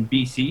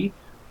BC,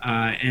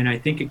 and I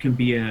think it can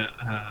be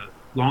a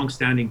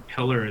long-standing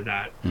pillar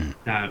that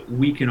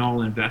we can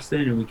all invest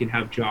in, and we can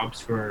have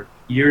jobs for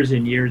years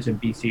and years in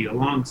BC,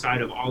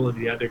 alongside of all of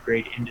the other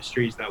great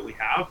industries that we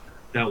have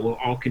that will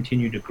all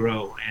continue to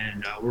grow.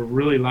 And we're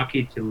really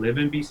lucky to live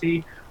in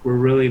BC. We're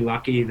really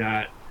lucky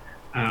that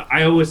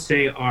I always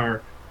say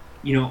our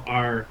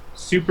our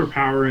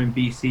superpower in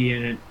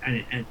BC,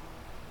 and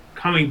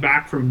coming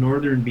back from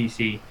northern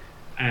BC,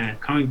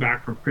 coming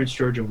back from Prince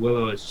George and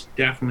Willow, is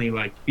definitely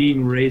like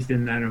being raised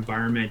in that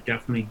environment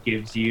definitely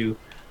gives you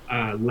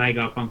a leg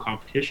up on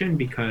competition,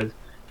 because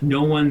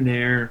no one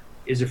there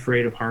is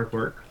afraid of hard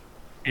work.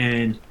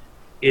 And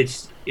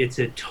it's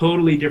a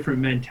totally different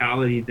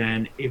mentality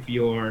than if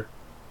you're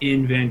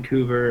in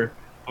Vancouver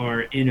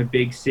or in a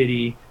big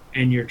city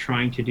and you're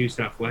trying to do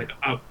stuff like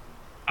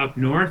up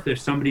north. If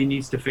somebody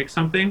needs to fix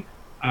something,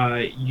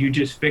 you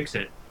just fix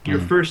it. Your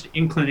first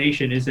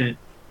inclination isn't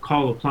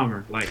call a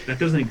plumber. Like, that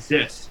doesn't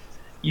exist.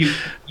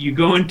 You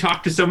go and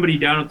talk to somebody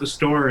down at the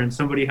store, and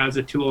somebody has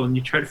a tool, and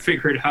you try to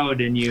figure it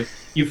out, and you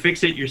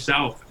fix it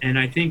yourself. And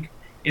I think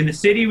in the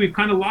city we've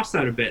kind of lost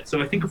that a bit.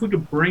 So I think if we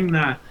could bring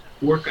that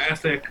work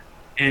ethic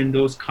and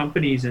those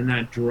companies and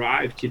that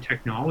drive to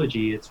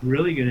technology, it's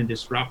really going to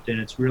disrupt,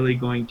 and it's really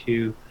going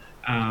to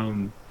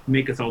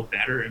make us all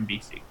better in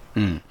BC.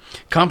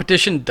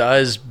 Competition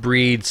does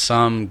breed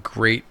some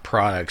great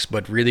products,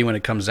 but really when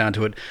it comes down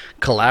to it,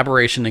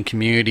 collaboration and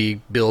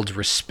community builds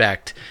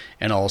respect,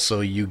 and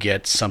also you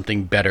get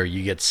something better,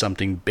 you get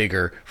something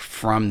bigger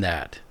from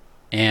that.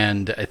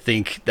 And I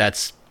think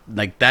that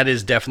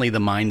is definitely the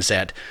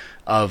mindset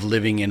of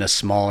living in a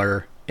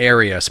smaller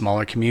area, a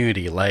smaller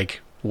community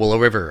like Willow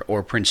River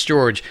or Prince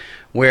George,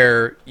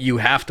 where you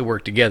have to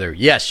work together.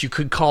 Yes, you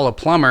could call a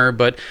plumber,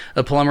 but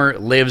a plumber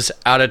lives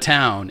out of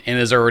town and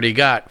has already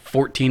got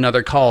 14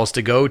 other calls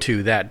to go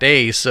to that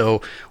day.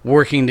 So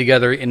working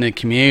together in a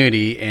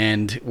community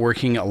and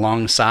working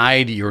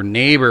alongside your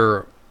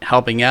neighbor,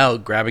 helping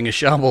out, grabbing a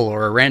shovel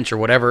or a wrench or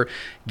whatever,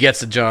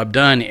 gets the job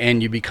done,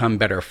 and you become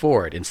better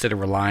for it. Instead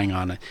of relying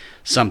on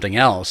something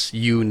else,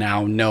 you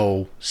now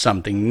know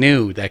something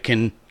new that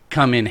can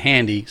come in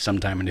handy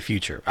sometime in the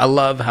future. I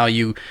love how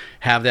you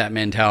have that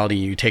mentality.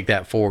 You take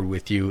that forward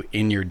with you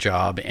in your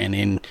job and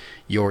in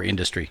your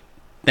industry.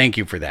 Thank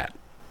you for that.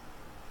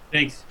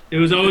 Thanks. It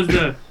was always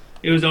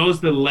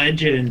the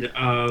legend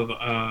of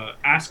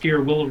ask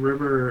your Willow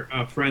River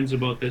friends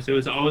about this. It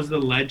was always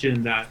the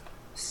legend that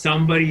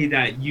somebody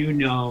that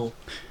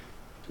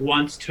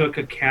once took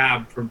a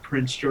cab from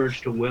Prince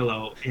George to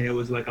Willow, and it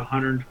was like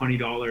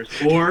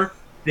 $120, or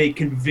they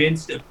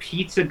convinced a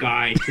pizza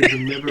guy to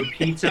deliver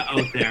pizza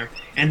out there,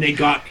 and they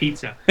got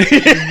pizza. You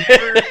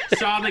never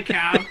saw the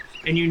cab,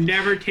 and you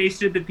never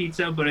tasted the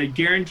pizza, but I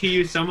guarantee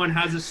you someone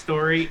has a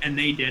story, and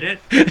they did it.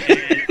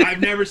 And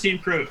I've never seen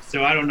proof,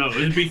 so I don't know. It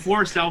was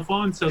before cell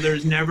phones, so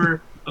there's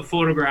never a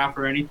photograph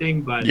or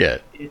anything, but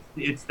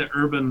it's the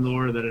urban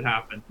lore that it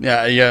happened.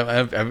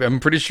 Yeah, I'm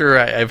pretty sure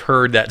I've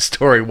heard that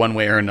story one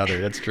way or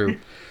another. That's true.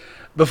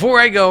 Before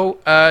I go,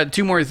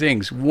 two more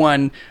things.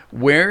 One,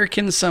 where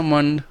can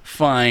someone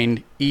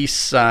find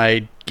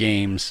Eastside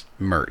Games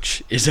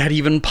merch? Is that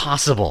even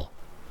possible?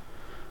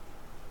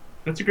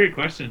 That's a great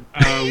question.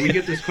 We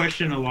get this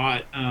question a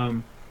lot.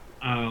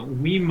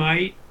 We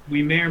may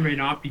or may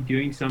not be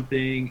doing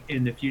something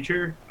in the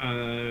future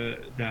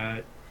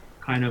that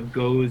kind of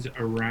goes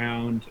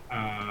around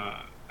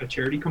a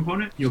charity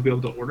component. You'll be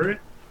able to order it.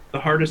 The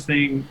hardest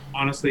thing,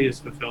 honestly, is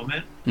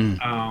fulfillment.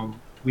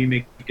 We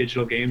make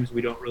digital games.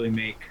 We don't really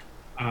make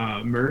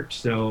merch.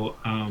 So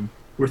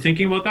we're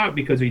thinking about that,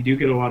 because we do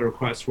get a lot of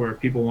requests where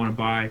people want to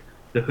buy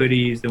the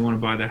hoodies, they want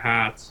to buy the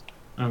hats.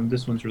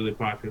 This one's really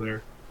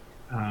popular.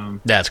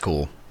 That's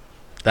cool.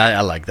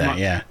 I like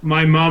that,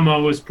 My mom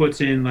always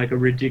puts in like a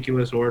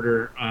ridiculous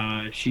order.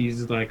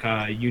 She's like,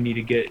 you need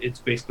to get, it's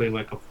basically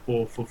like a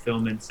full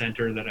fulfillment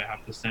center that I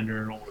have to send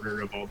her an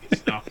order of all this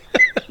stuff.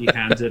 She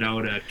hands it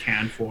out a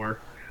can for,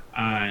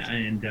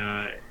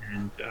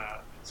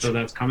 so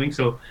that's coming.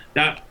 So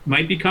that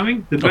might be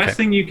coming. The best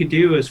thing you could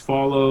do is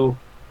follow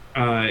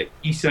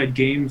Eastside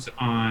Games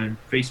on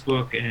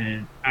Facebook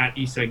and at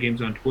Eastside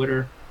Games on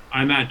Twitter.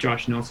 I'm at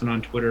Josh Nilson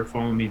on Twitter.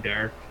 Follow me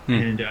there.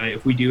 And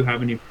if we do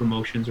have any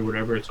promotions or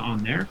whatever, it's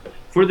on there.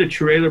 For the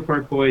Trailer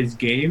Park Boys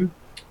game,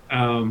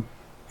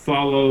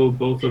 follow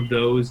both of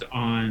those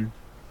on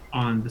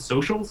the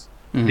socials.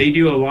 They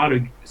do a lot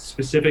of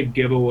specific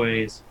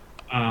giveaways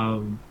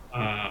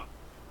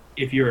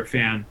if you're a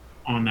fan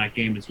on that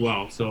game as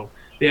well. So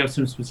they have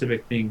some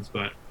specific things,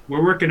 but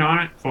we're working on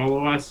it.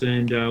 Follow us,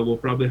 and we'll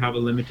probably have a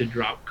limited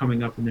drop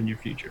coming up in the near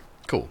future.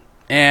 Cool.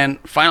 And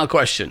final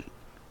question.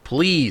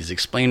 Please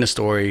explain the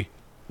story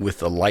with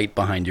the light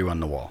behind you on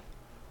the wall.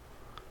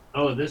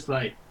 Oh, this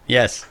light.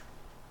 Yes.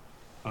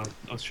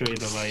 I'll show you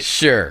the light.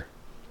 Sure.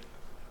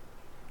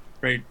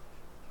 Right.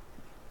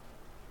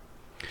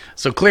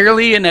 So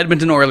clearly an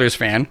Edmonton Oilers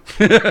fan.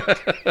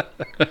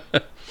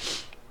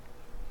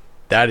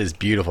 That is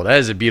beautiful. That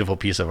is a beautiful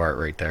piece of art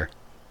right there.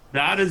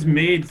 That is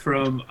made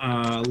from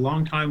a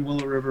longtime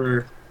Willow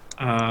River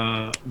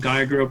guy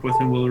I grew up with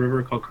in Willow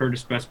River called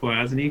Curtis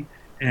Bespoazny,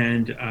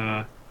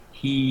 and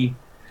he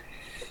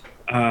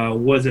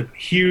was a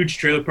huge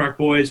Trailer Park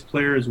Boys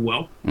player as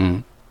well.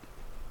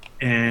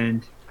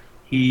 And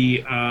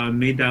he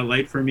made that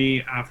light for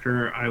me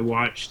after I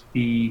watched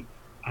the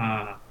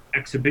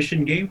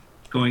exhibition game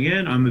going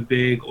in. I'm a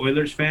big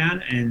Oilers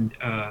fan, and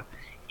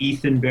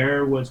Ethan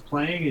Bear was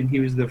playing, and he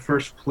was the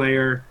first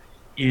player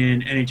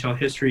in NHL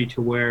history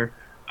to wear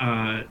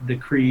the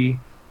Cree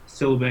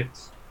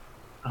Silvix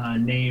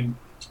name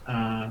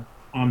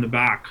on the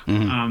back.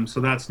 Mm-hmm. So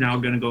that's now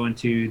going to go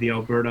into the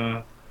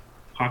Alberta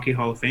Hockey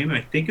Hall of Fame.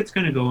 I think it's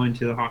going to go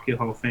into the Hockey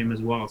Hall of Fame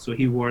as well. So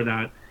he wore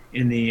that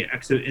in the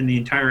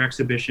entire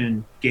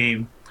exhibition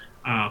game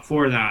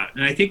for that,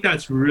 and I think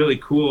that's really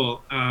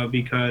cool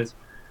because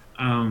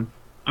I'm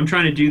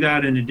trying to do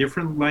that in a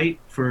different light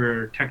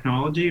for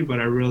technology. But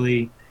I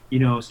really,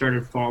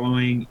 started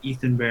following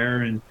Ethan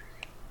Bear, and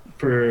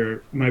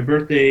for my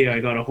birthday,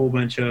 I got a whole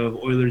bunch of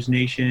Oilers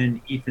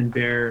Nation Ethan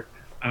Bear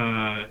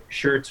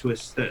shirts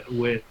with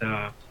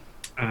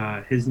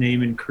his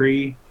name in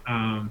Cree.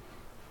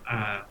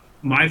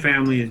 My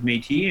family is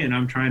Métis, and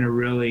I'm trying to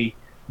really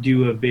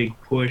do a big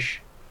push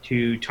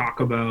to talk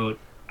about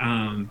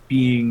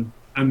being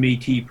a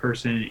Métis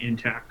person in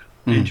tech,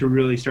 and to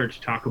really start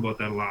to talk about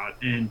that a lot.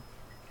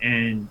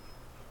 And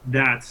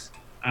that's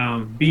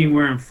being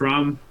where I'm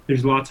from.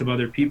 There's lots of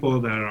other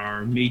people that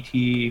are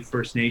Métis,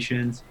 First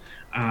Nations,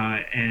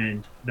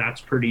 and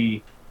that's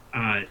pretty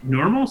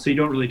normal. So you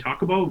don't really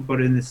talk about.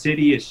 But in the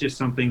city, it's just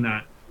something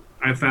that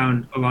I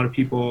found a lot of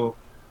people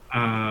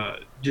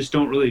just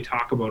don't really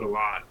talk about a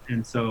lot.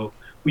 And so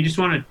we just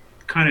want to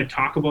kind of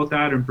talk about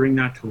that and bring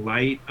that to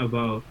light.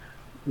 About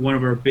one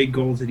of our big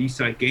goals at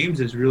Eastside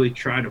Games is really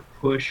try to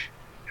push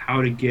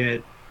how to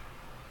get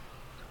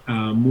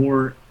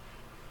more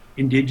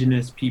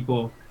Indigenous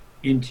people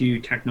into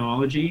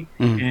technology.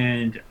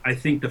 And I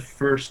think the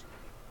first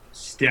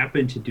step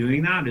into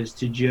doing that is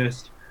to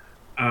just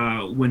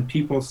when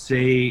people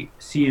see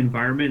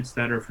environments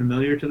that are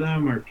familiar to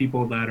them or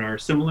people that are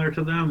similar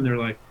to them, they're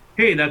like,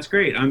 hey, that's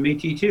great, I'm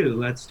Métis too,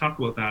 let's talk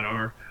about that.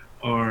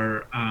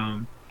 Or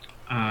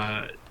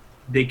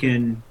they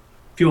can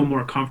feel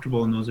more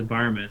comfortable in those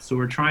environments. So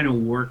we're trying to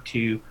work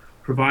to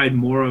provide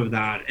more of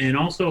that, and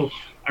also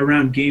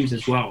around games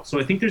as well. So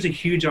I think there's a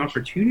huge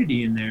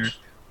opportunity in there.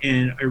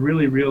 And I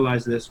really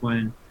realized this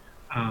when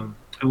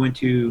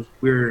we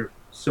were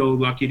so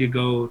lucky to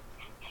go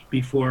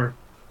before.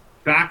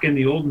 Back in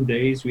the olden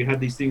days, we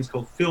had these things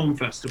called film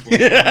festivals. You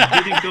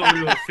didn't go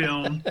to a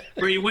film,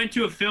 where you went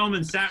to a film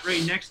and sat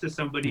right next to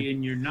somebody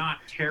and you're not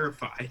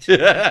terrified.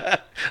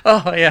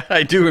 Oh, yeah,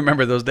 I do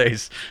remember those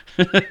days.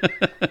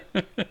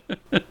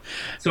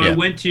 So I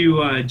went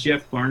to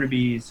Jeff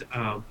Barnaby's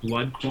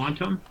Blood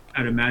Quantum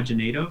at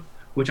Imaginative,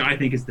 which I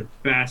think is the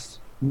best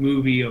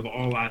movie of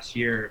all last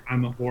year.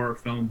 I'm a horror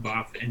film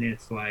buff, and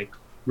it's like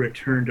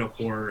return to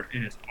horror,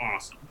 and it's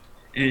awesome.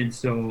 And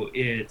so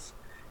it's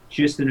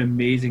just an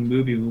amazing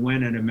movie. We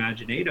went at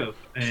Imaginative,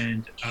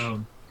 and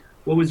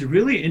what was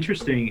really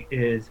interesting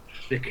is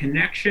the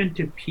connection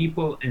to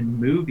people and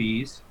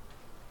movies.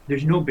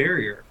 There's no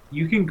barrier.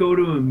 You can go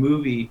to a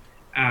movie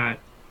at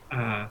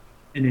an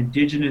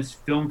Indigenous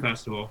film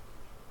festival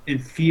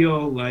and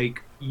feel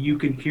like you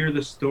can hear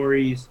the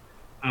stories,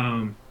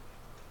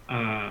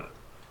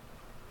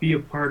 be a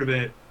part of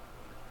it,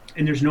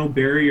 and there's no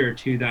barrier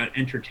to that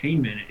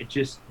entertainment. It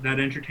just, that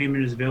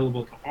entertainment is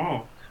available to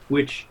all,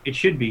 which it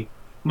should be.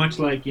 Much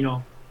like,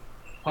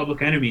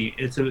 Public Enemy,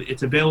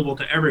 it's available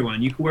to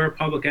everyone. You can wear a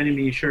Public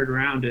Enemy shirt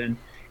around,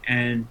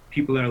 and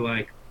people are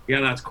like,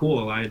 yeah, that's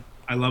cool. I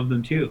love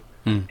them too.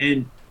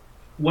 And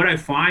what I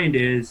find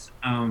is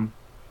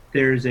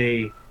there's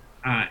and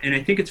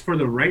I think it's for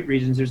the right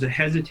reasons, there's a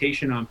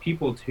hesitation on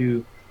people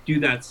to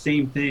do that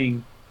same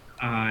thing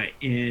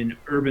in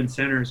urban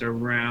centers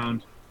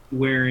around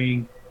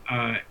wearing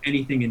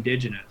anything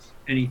Indigenous,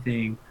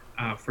 anything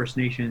First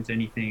Nations,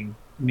 anything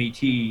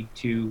Métis,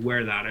 to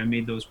wear that. I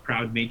made those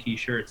proud Métis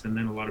shirts, and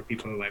then a lot of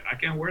people are like, I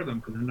can't wear them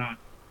because they're not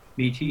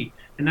Métis.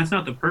 And that's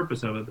not the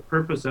purpose of it. The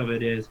purpose of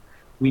it is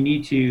we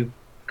need to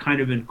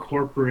kind of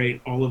incorporate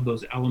all of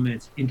those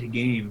elements into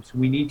games.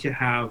 We need to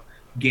have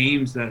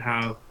games that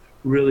have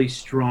really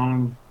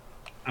strong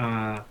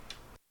role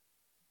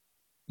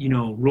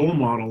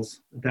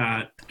models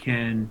that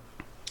can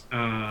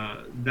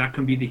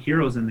be the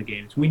heroes in the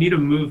games. We need to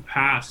move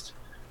past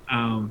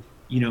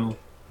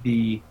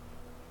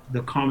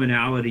the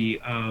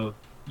commonality of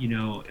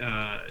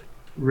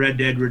Red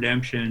Dead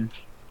Redemption,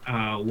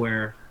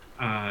 where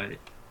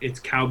it's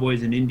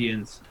cowboys and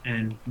Indians,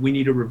 and we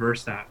need to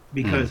reverse that,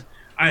 because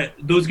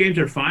those games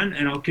are fun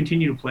and I'll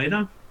continue to play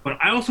them,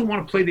 but I also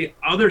want to play the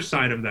other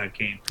side of that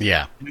game.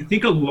 Yeah. And I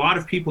think a lot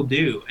of people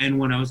do. And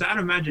when I was at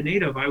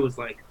Imaginative, I was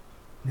like,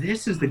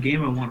 this is the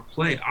game I want to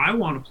play. I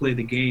want to play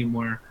the game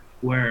where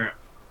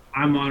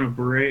I'm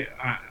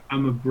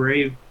a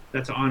brave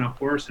that's on a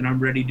horse, and I'm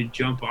ready to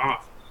jump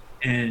off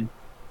and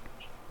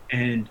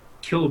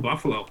kill a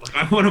buffalo. Like,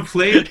 I want to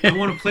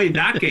play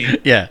that game.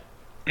 Yeah.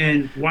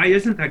 And why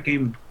isn't that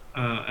game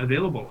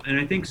available? And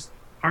I think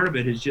part of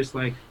it is just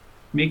like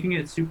making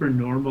it super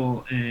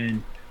normal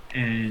and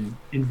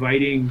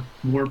inviting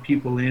more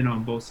people in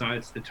on both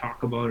sides to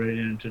talk about it,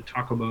 and to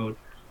talk about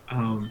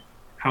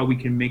how we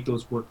can make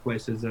those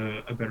workplaces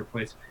a better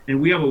place.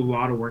 And we have a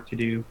lot of work to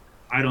do.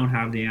 I don't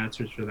have the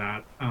answers for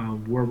that.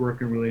 We're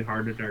working really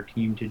hard at our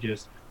team to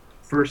just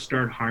first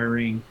start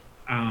hiring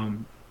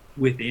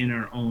within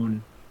our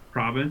own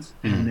province,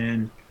 and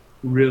then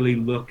really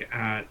look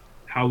at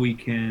how we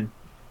can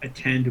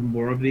attend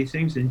more of these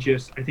things. And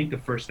just, I think the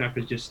first step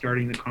is just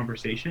starting the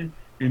conversation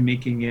and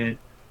making it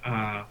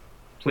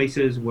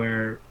places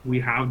where we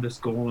have this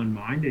goal in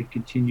mind and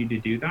continue to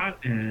do that.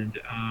 And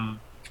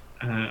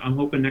I'm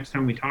hoping next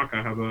time we talk,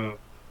 I have an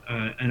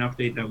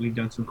update that we've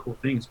done some cool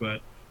things,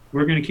 but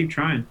we're going to keep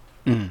trying.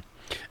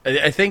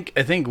 I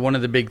think one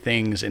of the big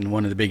things and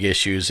one of the big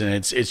issues, and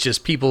it's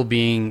just people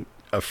being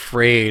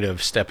afraid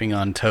of stepping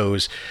on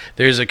toes.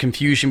 There's a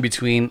confusion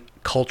between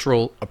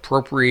cultural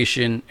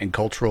appropriation and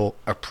cultural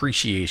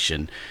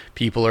appreciation.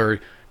 People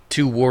are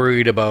too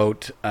worried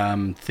about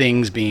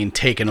things being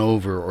taken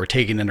over or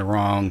taken in the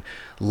wrong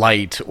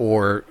light,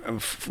 or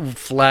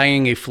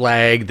flying a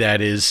flag that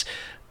is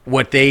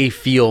what they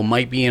feel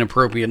might be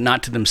inappropriate,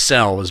 not to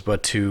themselves,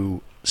 but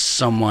to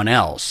someone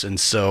else. And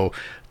so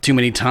too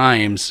many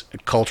times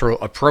cultural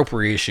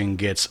appropriation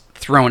gets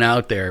thrown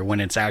out there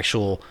when it's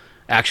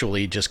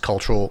actually just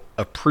cultural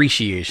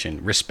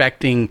appreciation,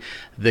 respecting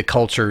the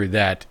culture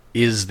that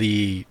is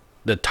the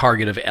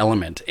target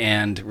element,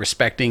 and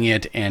respecting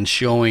it and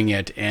showing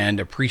it and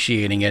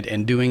appreciating it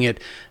and doing it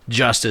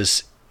just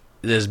as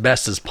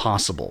best as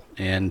possible.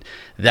 And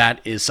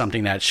that is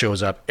something that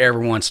shows up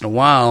every once in a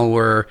while,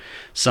 where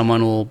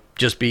someone will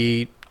just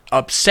be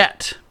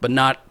upset, but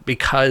not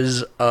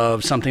because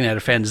of something that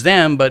offends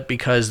them, but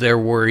because they're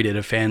worried it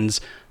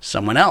offends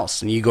someone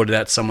else. And you go to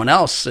that someone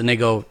else and they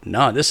go,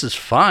 no, this is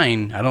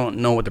fine, I don't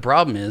know what the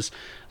problem is.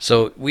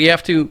 So we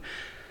have to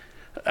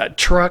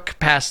truck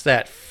past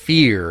that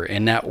fear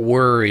and that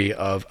worry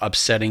of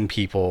upsetting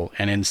people,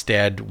 and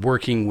instead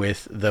working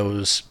with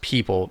those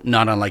people,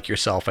 not unlike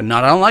yourself and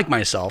not unlike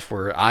myself,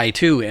 where I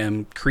too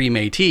am Cree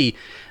Métis,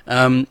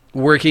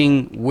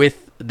 working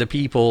with the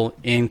people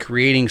in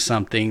creating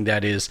something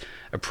that is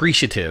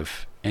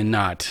appreciative and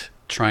not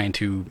trying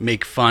to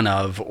make fun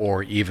of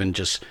or even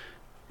just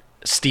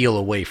steal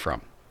away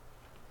from.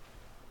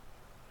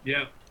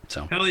 Yeah.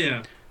 So hell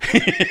yeah.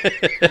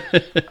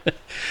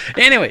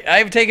 Anyway,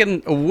 I've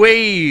taken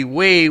way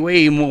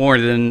more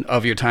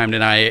of your time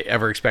than I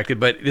ever expected,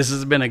 but this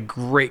has been a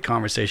great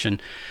conversation.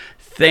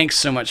 Thanks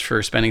so much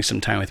for spending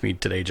some time with me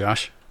today,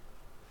 Josh.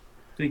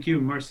 Thank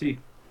you. Merci.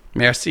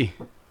 Merci.